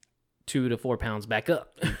 2 to 4 pounds back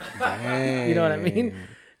up. You know what I mean?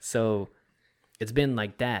 So it's been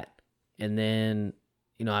like that. And then,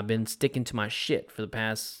 I've been sticking to my shit for the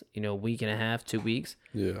past, week and a half, 2 weeks.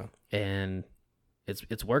 Yeah. And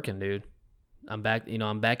it's working, dude. I'm back,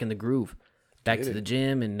 I'm back in the groove. Back to the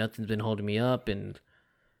gym, and nothing's been holding me up, and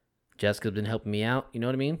Jessica's been helping me out. You know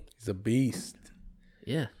what I mean? He's a beast.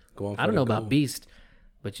 Yeah. Going for I don't the know goal. about beast,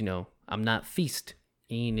 but I'm not feasting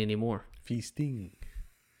anymore. Feasting.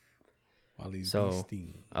 While he's So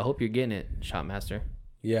feasting. I hope you're getting it, Shotmaster.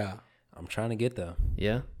 Yeah. I'm trying to get there.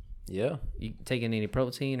 Yeah. Yeah. You taking any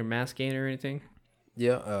protein or mass gain or anything?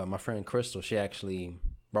 Yeah. My friend Crystal, she actually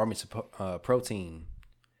brought me some protein.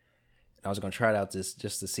 I was gonna try it out just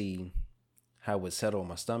to see how it would settle in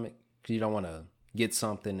my stomach. Cause you don't want to get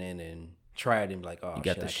something and then try it and be like, oh, You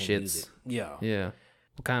got shit, the I can't use shits. it. Yeah. Yeah.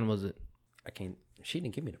 What kind was it? I can't. She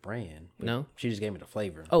didn't give me the brand. But No? She just gave me the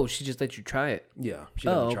flavor. Oh, she just let you try it. Yeah. She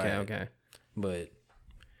let me try it. Okay. But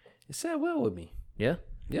it sat well with me. Yeah.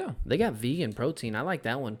 Yeah. They got vegan protein. I like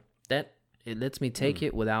that one. That it lets me take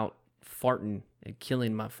it without farting and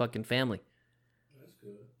killing my fucking family. That's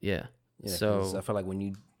good. Yeah. Yeah. So 'cause I feel like when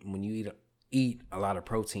you eat a lot of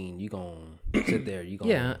protein, you gonna sit there. You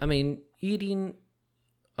gonna yeah, I mean eating,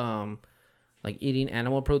 like eating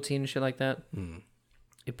animal protein and shit like that.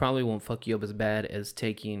 It probably won't fuck you up as bad as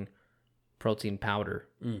taking protein powder.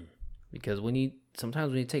 Because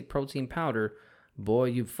sometimes when you take protein powder, boy,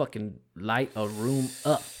 you fucking light a room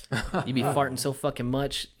up. You be farting so fucking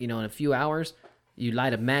much, in a few hours, you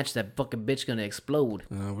light a match, that fucking bitch gonna explode.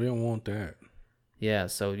 We don't want that. Yeah,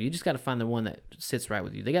 so you just gotta find the one that sits right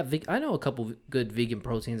with you. They got I know a couple good vegan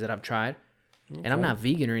proteins that I've tried, and I'm not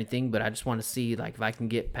vegan or anything, but I just want to see like if I can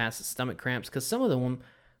get past the stomach cramps, because some of them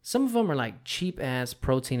are like cheap ass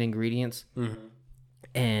protein ingredients,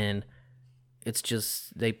 and it's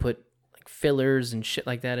just they put like fillers and shit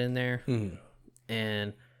like that in there,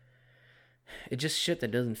 and it's just shit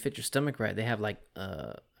that doesn't fit your stomach right. They have like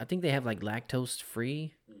I think they have like lactose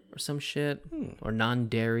free or some shit, or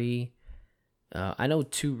non-dairy. I know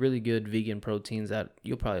 2 really good vegan proteins that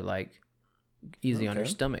you'll probably like easy on your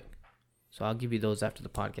stomach. So I'll give you those after the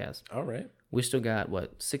podcast. All right. We still got,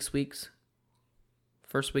 6 weeks?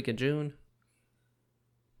 First week of June?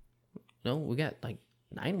 No, we got like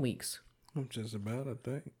 9 weeks. I'm just about, I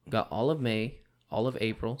think. Got all of May, all of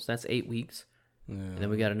April, so that's 8 weeks. Yeah. And then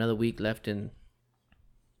we got another week left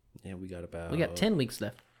Yeah, we got 10 weeks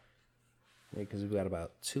left. Yeah, because we got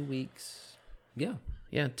about 2 weeks. Yeah.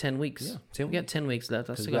 Yeah, 10 weeks. Yeah, 10 we got 10 weeks left.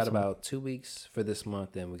 I Because still we got some- about 2 weeks for this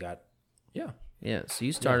month, and we got, yeah. Yeah, so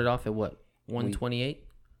you started off at what? 128?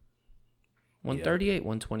 138,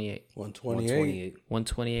 128. 128.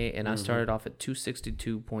 128, and I started off at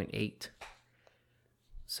 262.8.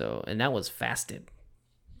 So, and that was fasted.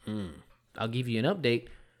 I'll give you an update.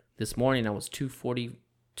 This morning I was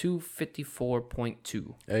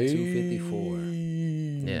 254.2. Hey. 254.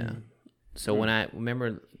 Yeah. So when I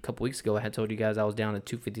remember a couple weeks ago, I had told you guys I was down at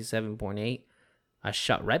 257.8. I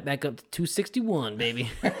shot right back up to 261, baby.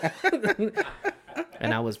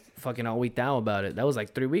 And I was fucking all weeked out about it. That was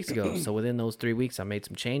like 3 weeks ago. So within those 3 weeks, I made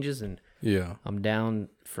some changes, and Yeah. I'm down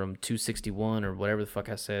from 261 or whatever the fuck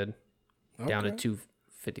I said, down to Okay.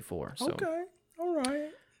 254. So Okay. All right.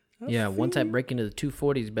 yeah, once I break into the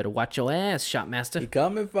 240s, you better watch your ass, Shotmaster. He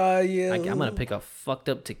coming for you. I'm gonna pick a fucked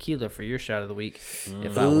up tequila for your shot of the week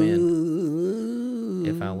if I win.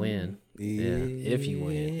 If I win, yeah. If you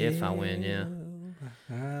win. If I win, yeah.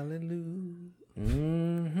 Hallelujah.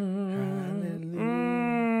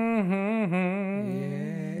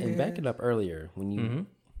 And backing up earlier, when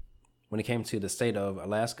it came to the state of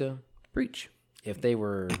Alaska, Breach. if they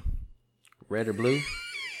were red or blue,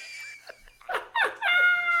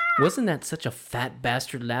 Wasn't that such a fat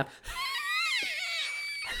bastard laugh?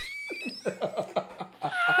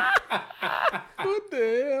 What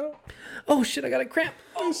the hell? Oh shit! I got a cramp.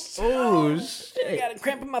 Oh shit! I got a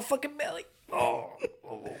cramp in my fucking belly. Oh,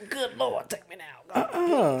 good lord, take me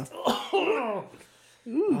now.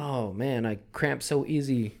 Oh man, I cramp so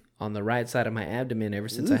easy on the right side of my abdomen ever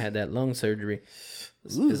since I had that lung surgery.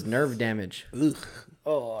 Is nerve damage. Ugh.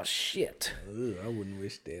 Oh shit. Ugh, I wouldn't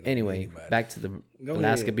wish that. on Anyway, anybody. back to the Go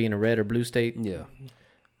Alaska ahead. being a red or blue state. Yeah.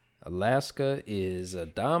 Alaska is a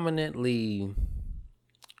dominantly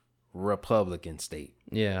Republican state.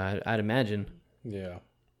 Yeah, I'd imagine. Yeah.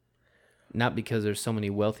 Not because there's so many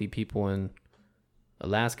wealthy people in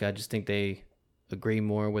Alaska. I just think they agree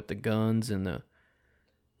more with the guns and the,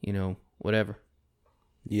 whatever.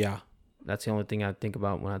 Yeah. That's the only thing I think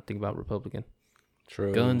about when I think about Republican.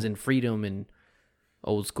 True. Guns and freedom and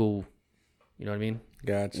old school. You know what I mean?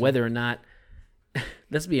 Gotcha. Whether or not,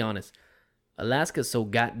 let's be honest, Alaska's so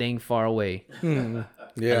goddamn far away. Yeah.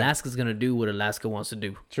 Alaska's going to do what Alaska wants to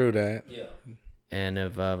do. True that. Yeah. And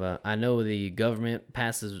if I know the government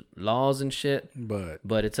passes laws and shit, but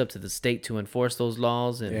it's up to the state to enforce those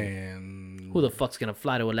laws. And who the fuck's gonna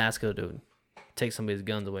fly to Alaska to take somebody's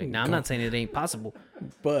guns away? Now I'm not saying it ain't possible,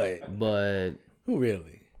 but who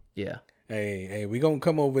really? Yeah. Hey, we gonna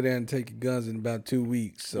come over there and take your guns in about 2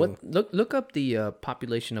 weeks. So Look up the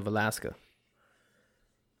population of Alaska.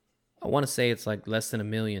 I want to say it's like less than 1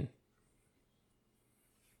 million,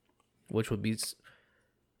 which would be.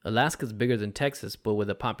 Alaska's bigger than Texas, but with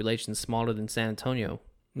a population smaller than San Antonio.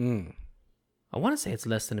 I want to say it's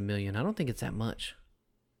less than 1 million. I don't think it's that much.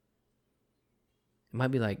 It might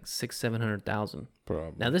be like 600,000-700,000.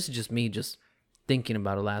 Probably. Now this is just me just thinking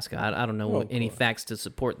about Alaska. I don't know any facts to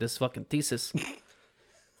support this fucking thesis.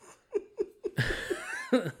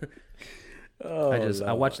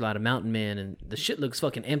 I watch a lot of Mountain Man, and the shit looks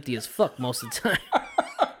fucking empty as fuck most of the time.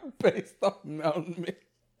 Based on Mountain Man.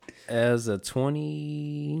 As of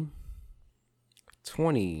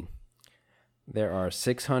 2020, there are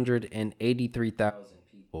 683,000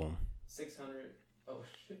 people 600. Oh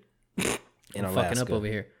shit. in I'm Alaska. fucking up over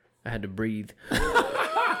here. I had to breathe.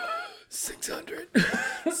 600.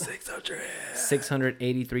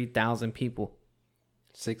 683,000 people.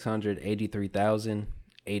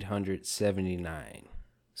 683,879.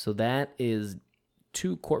 So that is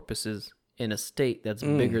 2 corpuses in a state that's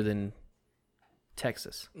bigger than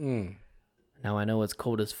Texas. Now I know it's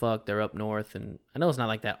cold as fuck. They're up north, and I know it's not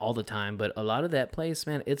like that all the time, but a lot of that place,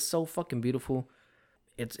 man, it's so fucking beautiful.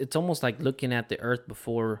 It's almost like looking at the earth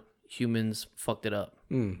before humans fucked it up.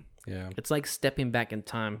 Yeah. It's like stepping back in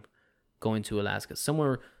time, going to Alaska,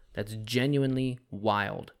 somewhere that's genuinely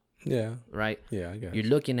wild. Yeah. Right? Yeah, I guess. You're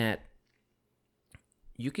looking at,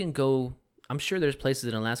 you can go, I'm sure there's places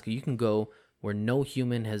in Alaska you can go where no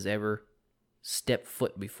human has ever stepped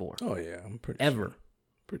foot before. Oh yeah, I'm pretty Ever. Sure.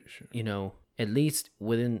 Pretty sure. At least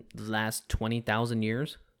within the last 20,000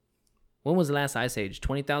 years. When was the last ice age?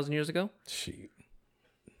 20,000 years ago? Shit.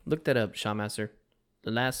 Look that up, Shotmaster.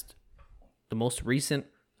 The most recent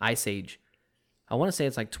ice age. I want to say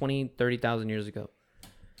it's like 20, 30,000 years ago.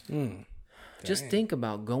 Just think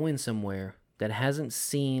about going somewhere that hasn't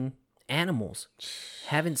seen animals,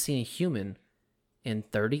 haven't seen a human in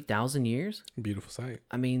 30,000 years. Beautiful sight.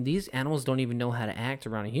 I mean, these animals don't even know how to act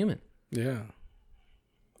around a human. Yeah.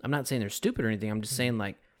 I'm not saying they're stupid or anything. I'm just saying,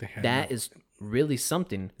 like, have that is really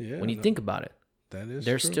something when you think about it. That is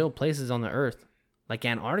There's true. still places on the earth, like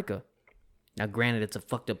Antarctica. Now, granted, it's a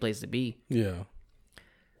fucked up place to be. Yeah.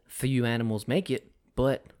 Few animals make it,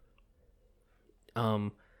 but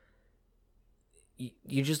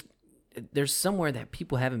you just, there's somewhere that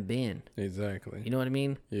people haven't been. Exactly. You know what I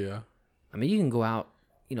mean? Yeah. I mean, you can go out,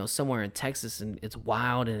 somewhere in Texas and it's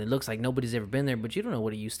wild and it looks like nobody's ever been there, but you don't know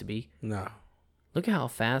what it used to be. No. Look at how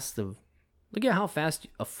fast a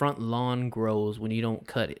front lawn grows when you don't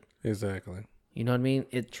cut it. Exactly. You know what I mean?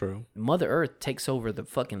 True. Mother Earth takes over the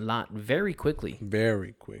fucking lot very quickly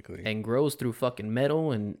Very quickly. and grows through fucking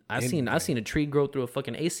metal. And I've seen a tree grow through a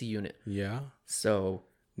fucking AC unit. Yeah. So,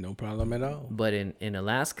 No problem at all. but in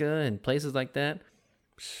Alaska and places like that,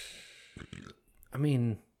 I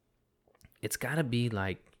mean, it's gotta be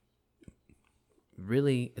like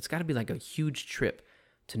a huge trip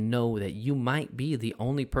to know that you might be the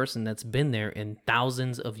only person that's been there in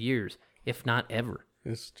thousands of years, if not ever.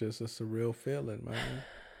 It's just a surreal feeling, man.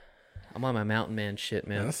 I'm on my mountain man shit,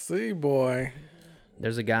 man. I see, boy.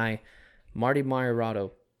 There's a guy, Marty Mariotto.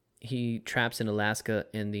 He traps in Alaska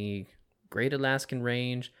in the Great Alaskan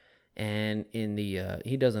Range, and in the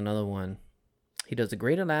he does another one. He does the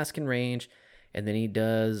Great Alaskan Range, and then he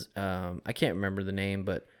does I can't remember the name,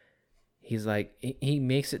 but he's like he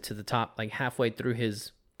makes it to the top, like halfway through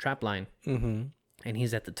his trap line, and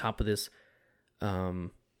he's at the top of this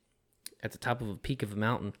at the top of a peak of a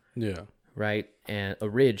mountain, Yeah. right? And a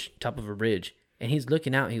ridge, top of a ridge. And he's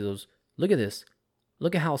looking out and he goes, look at this.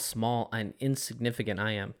 Look at how small and insignificant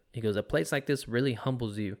I am. He goes, a place like this really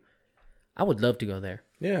humbles you. I would love to go there.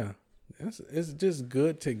 Yeah, it's just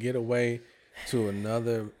good to get away to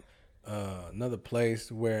another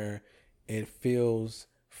place where it feels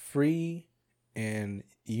free and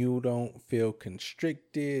you don't feel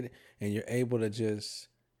constricted, and you're able to just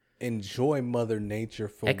enjoy Mother Nature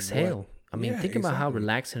for Exhale. what. I mean, think about how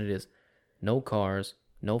relaxing it is. No cars,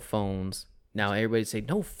 no phones. Now everybody say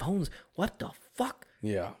no phones. What the fuck?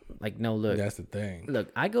 Yeah, Like, no, look. that's the thing. Look,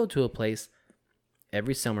 I go to a place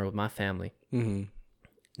every summer with my family. Mm-hmm.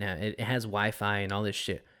 Now it has Wi-Fi and all this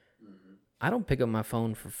shit. I don't pick up my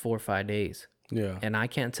phone for 4 or 5 days, Yeah, and I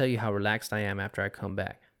can't tell you how relaxed I am after I come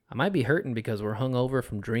back. I might be hurting because we're hungover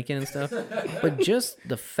from drinking and stuff, but just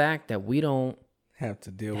the fact that we don't. have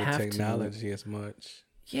to deal with Have to. technology as much.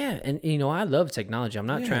 Yeah, and I love technology. I'm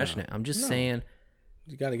not trashing it. I'm just saying.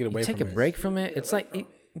 You got to get away Take from a it. break from it. It's like,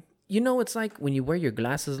 it's like when you wear your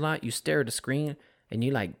glasses a lot, you stare at the screen and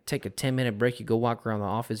you like take a 10-minute break. You go walk around the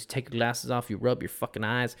office, you take your glasses off, you rub your fucking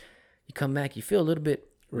eyes, you come back, you feel a little bit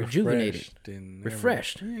rejuvenated,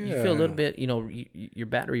 refreshed. You feel a little bit, your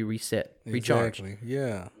battery reset, recharged. Exactly.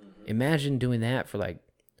 Yeah, Imagine doing that for like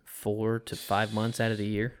 4 to 5 months out of the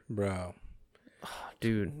year. bro.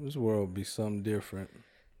 Dude, This world would be something different.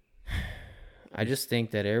 I just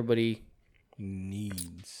think that everybody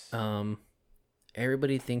Needs.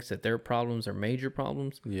 everybody thinks that their problems are major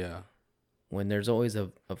problems Yeah. when there's always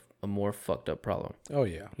a more fucked up problem. Oh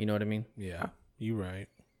yeah. You know what I mean? Yeah. You right.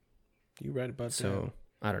 You right about that. So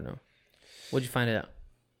I don't know. What'd you find out?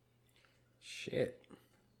 Shit.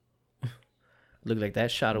 Look like that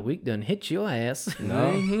shot a week done hit your ass.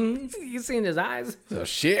 No. You seen his eyes? So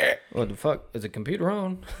shit. What the fuck? Is the computer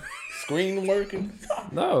on? Screen working.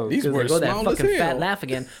 No. These There were go that small as fucking fat hell. laugh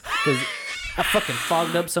again. Because I fucking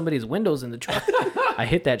fogged up somebody's windows in the truck. I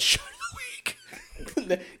hit that shot a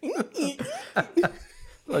week.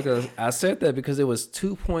 Look, I said that because it was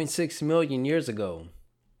 2.6 million years ago.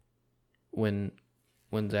 When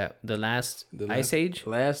that the last ice age?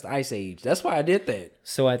 Last ice age. That's why I did that.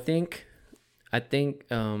 So I think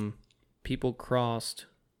people crossed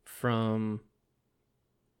from.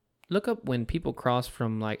 Look up when people crossed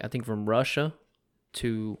from from Russia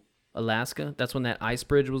to Alaska. That's when that ice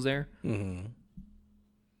bridge was there. Mm-hmm.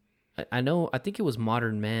 I think it was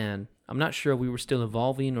modern man. I'm not sure if we were still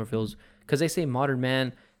evolving or if it was because they say modern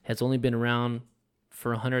man has only been around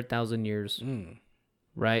for 100,000 years,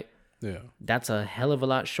 right? Yeah. That's a hell of a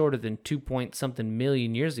lot shorter than 2-point-something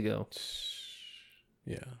million years ago.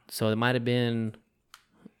 Yeah. So it might have been,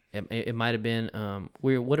 it might have been,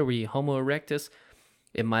 what are we, Homo erectus?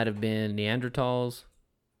 It might have been Neanderthals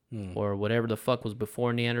or whatever the fuck was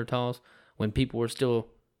before Neanderthals when people were still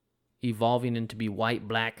evolving into be white,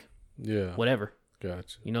 black, Yeah. whatever.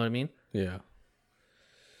 Gotcha. You know what I mean? Yeah.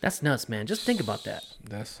 That's nuts, man. Just think about that.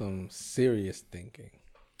 That's some serious thinking.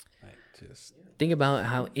 Like just Think about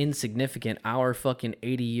how insignificant our fucking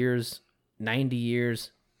 80 years, 90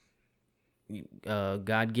 years,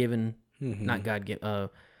 God-given, not God-given,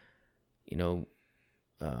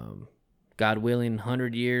 God willing,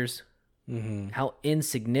 100 years, how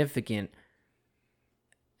insignificant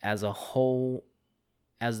as a whole,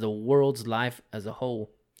 as the world's life as a whole,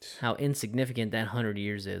 how insignificant that 100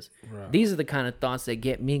 years is. Right. These are the kind of thoughts that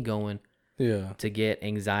get me going yeah. to get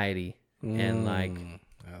anxiety and like,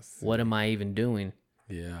 what am I even doing?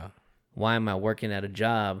 Yeah. Why am I working at a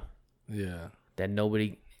job Yeah. that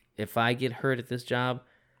nobody, if I get hurt at this job,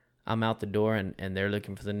 I'm out the door and they're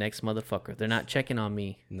looking for the next motherfucker. They're not checking on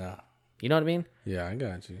me. Nah. You know what I mean? Yeah, I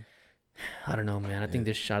got you. I don't know, man. I think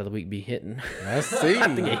this shot of the week be hitting. I see.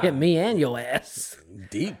 I think it hit me and your ass.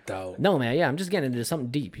 Deep though. No, man. Yeah, I'm just getting into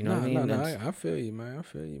something deep. You know what I mean? No, That's- I feel you, man. I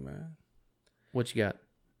feel you, man. What you got?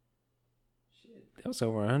 That was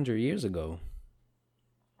over 100 years ago.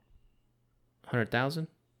 100,000?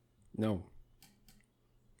 No.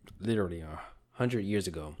 Literally 100 years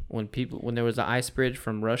ago. When there was an ice bridge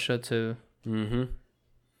from Russia to. Mm-hmm.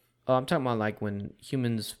 Oh, I'm talking about like when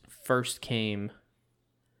humans first came.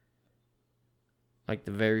 Like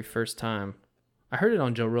the very first time. I heard it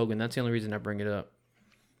on Joe Rogan. That's the only reason I bring it up.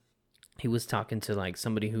 He was talking to like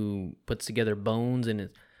somebody who puts together bones and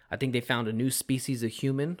I think they found a new species of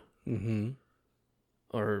human. Mm-hmm.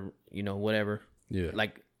 Or, whatever. Yeah.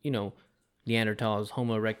 Like, Neanderthals,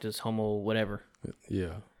 Homo erectus, Homo whatever.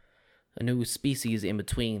 Yeah. A new species in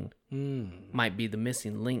between might be the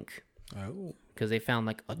missing link. Oh. Because they found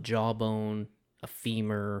like a jawbone, a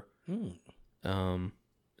femur.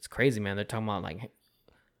 It's crazy, man. They're talking about like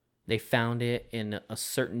they found it in a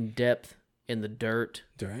certain depth in the dirt,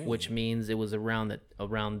 Dang. which means it was around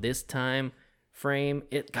this time frame.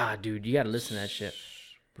 God, dude, you got to listen to that shit.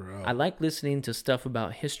 Bro. I like listening to stuff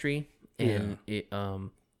about history and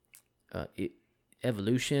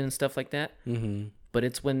evolution and stuff like that. Mm-hmm. But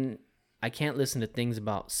it's when I can't listen to things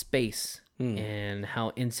about space and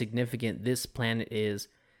how insignificant this planet is,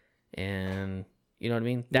 and you know what I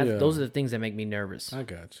mean. Those are the things that make me nervous. I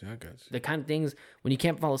got you. The kind of things when you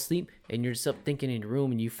can't fall asleep and you're just up thinking in your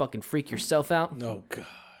room and you fucking freak yourself out. Oh God.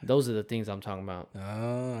 Those are the things I'm talking about. Oh,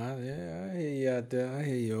 I hear you out there. I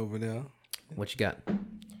hear you over there. What you got?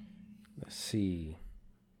 Let's see.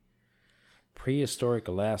 Prehistoric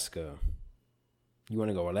Alaska. You want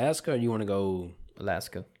to go Alaska or you want to go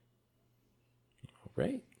Alaska.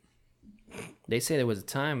 Right? They say there was a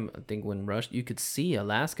time, I think, when you could see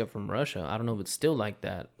Alaska from Russia. I don't know if it's still like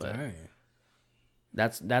that, but Dang.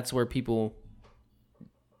 that's where people.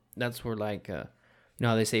 That's where like, you know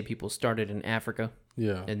how they say people started in Africa.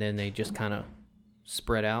 Yeah. And then they just kind of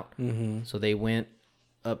spread out. Mm-hmm. So they went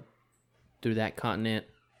up through that continent.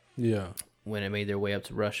 Yeah. When it made their way up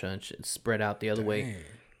to Russia and spread out the other way,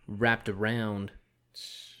 wrapped around,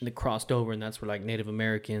 and they crossed over, and that's where like Native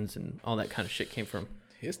Americans and all that kind of shit came from.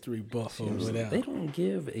 History buff over there. They don't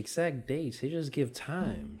give exact dates. They just give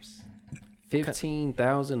times.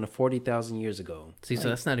 15,000 to 40,000 years ago. See, so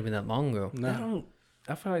that's not even that long ago. No.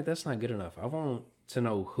 I feel like that's not good enough. I want to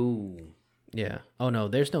know who. Yeah. Oh no,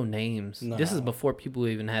 there's no names. No. This is before people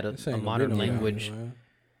even had a modern language.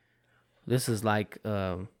 This is like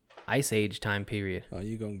Ice Age time period. All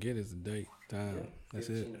you gonna get is a date, time. That's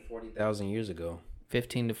 15 it. to 40,000 years ago.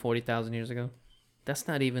 15 to 40,000 years ago. That's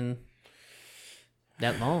not even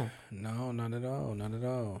that long. No, not at all. Not at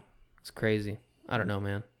all. It's crazy. I don't know,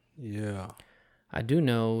 man. Yeah. I do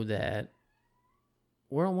know that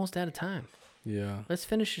we're almost out of time. Yeah. Let's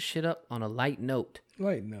finish this shit up on a light note.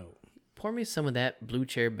 Light note. Pour me some of that Blue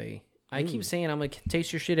Chair Bay. I keep saying I'm going to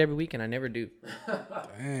taste your shit every week, and I never do.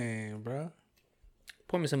 Dang, bro.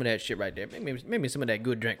 Pour me some of that shit right there. Maybe some of that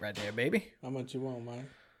good drink right there, baby. How much you want, man?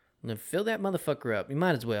 And then fill that motherfucker up. You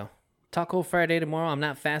might as well. Taco Friday tomorrow. I'm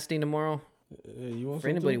not fasting tomorrow. You want For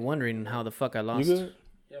anybody wondering how the fuck I lost. You good?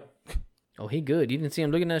 Yeah. Oh, he good. You didn't see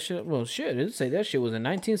him looking at that shit? Well, shit. It'd say that shit was in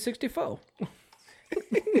 1964.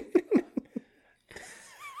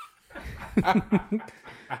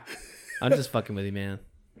 I'm just fucking with you, man.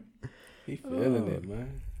 He feeling it,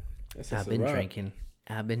 man. That's I've been drinking.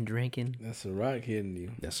 That's a rock hitting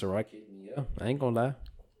you. That's a rocket. Yeah. I ain't gonna lie.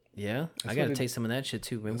 Yeah? That's I got to what it- taste some of that shit,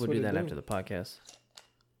 too. Maybe that's we'll what do it that do. after the podcast.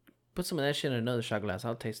 Put some of that shit in another shot glass.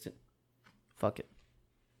 I'll taste it. Fuck it.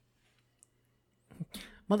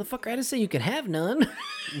 Motherfucker, I didn't say you could have none.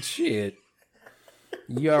 Shit.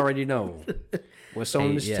 You already know. What's on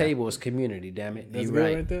Hey, this yeah. table is community, damn it. That's You good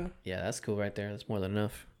right. right there? Yeah, that's cool right there. That's more than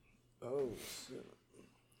enough. Oh, shit.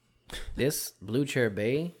 This Blue Chair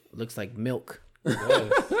Bay looks like milk. It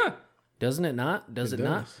does. Doesn't it not? Does it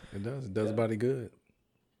not? It does. It does body good.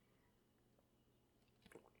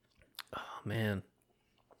 Oh, man.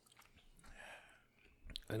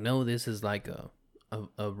 I know this is like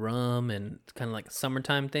a rum and it's kind of like a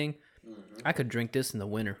summertime thing. I could drink this in the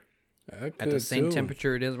winter I at the could, same too.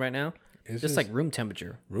 temperature it is right now. It's Just like room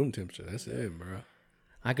temperature. room temperature. That's it, bro.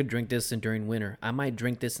 I could drink this during winter. I might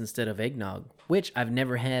drink this instead of eggnog, which I've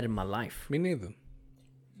never had in my life. Me neither.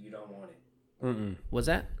 You don't want it. What's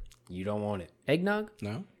that? You don't want it. Eggnog?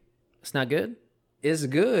 No? It's not good? It's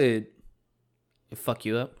good. It fuck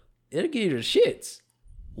you up? It'll give you the shits.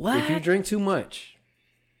 What? If you drink too much.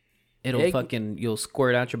 It'll you'll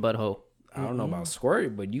squirt out your butthole. I don't know about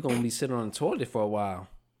squirt, but you gonna be sitting on the toilet for a while.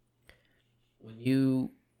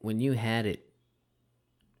 When you had it,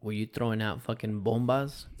 were you throwing out fucking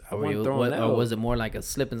bombas? I wasn't throwing Or out. was it more like a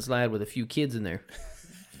slip and slide with a few kids in there?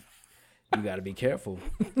 You gotta be careful.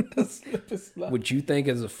 What you think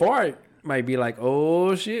is a fart might be like,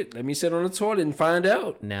 oh shit, let me sit on the toilet and find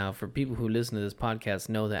out. Now, for people who listen to this podcast,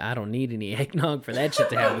 know that I don't need any eggnog for that shit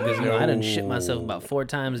to happen because I done shit myself about 4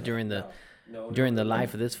 times during the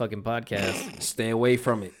life of this fucking podcast. Stay away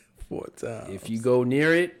from it. 4 times. If you go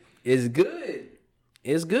near it, it's good.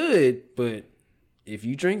 It's good, but if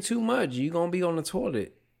you drink too much, you gonna be on the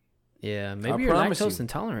toilet. Yeah, maybe you're promise lactose you.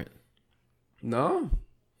 intolerant. No,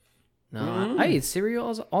 No, I eat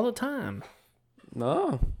cereals all the time.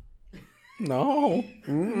 no. No.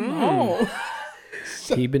 No.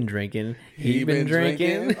 He been drinking. He been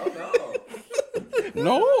drinking.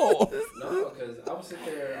 No. No, because I would sit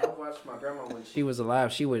there. I watched my grandma when she was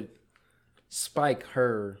alive. She would spike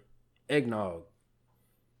her eggnog,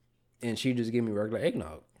 and she just give me regular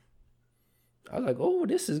eggnog. I was like, "Oh,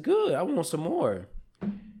 this is good. I want some more."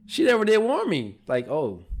 She never did warn me. Like,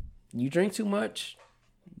 "Oh, you drink too much,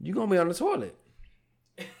 you gonna be on the toilet."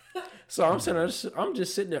 So I'm sitting there. I'm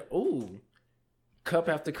just sitting there. Ooh, cup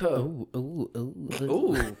after cup.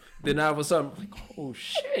 Ooh. Then all of a sudden, like, oh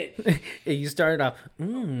shit. And you started off,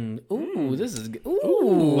 this is good.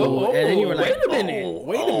 Ooh. And then you were like, Wait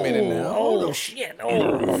a minute now. Oh, shit.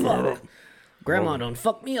 Oh, fuck. Grandma done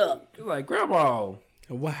fucked me up. You're like, Grandma,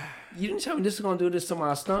 Wow. you didn't tell me this is gonna do this to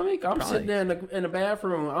my stomach. I'm sitting there in the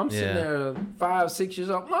bathroom. I'm sitting there 5, 6 years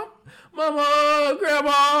old. Mama,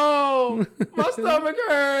 Grandma, my stomach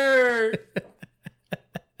hurt.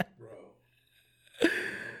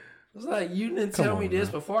 It's like, you didn't tell me this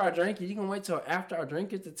before I drank it. You gonna wait till after I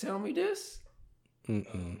drink it to tell me this?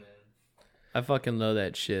 I fucking love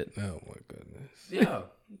that shit. Oh my goodness. Yeah.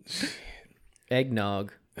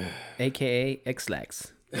 Eggnog, a.k.a.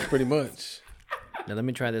 X-Lax. Pretty much. Now let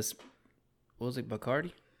me try this. What was it,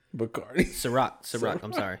 Bacardi? Bacardi. Ciroc,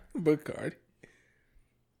 I'm sorry. Bacardi.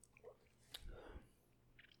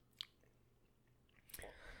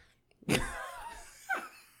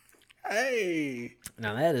 Hey.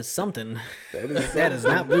 Now that is something. That Is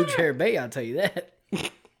not Blue Chair Bay, I'll tell you that.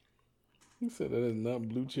 He said that is not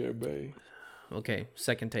Blue Chair Bay. Okay,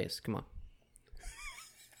 second taste. Come on.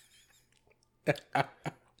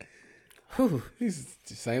 Whew. It's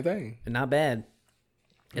the same thing. Not bad.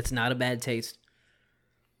 It's not a bad taste.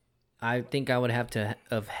 I think I would have to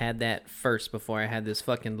have had that first before I had this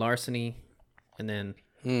fucking Larceny and then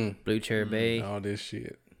Blue Chair Bay. All this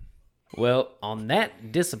shit. Well, on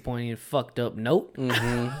that disappointing, fucked up note,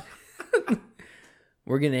 we're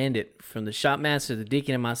going to end it. From the Shotmaster, the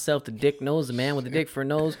Deacon, and myself, the Dick Nose, the man with the dick for a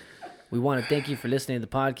nose. We want to thank you for listening to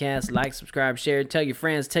the podcast. Like, subscribe, share, tell your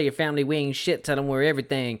friends, tell your family we ain't shit. Tell them we're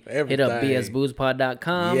everything. Hit up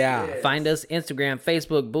bsboozepod.com. Yeah. Find us Instagram,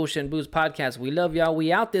 Facebook, Bullshit and Booze Podcast. We love y'all.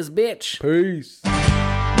 We out this bitch. Peace.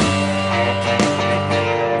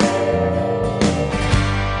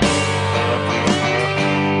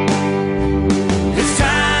 It's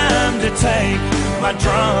time to take my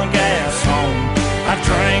drunk ass home. I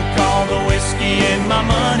drank all the whiskey and my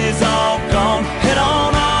money's all gone. Head on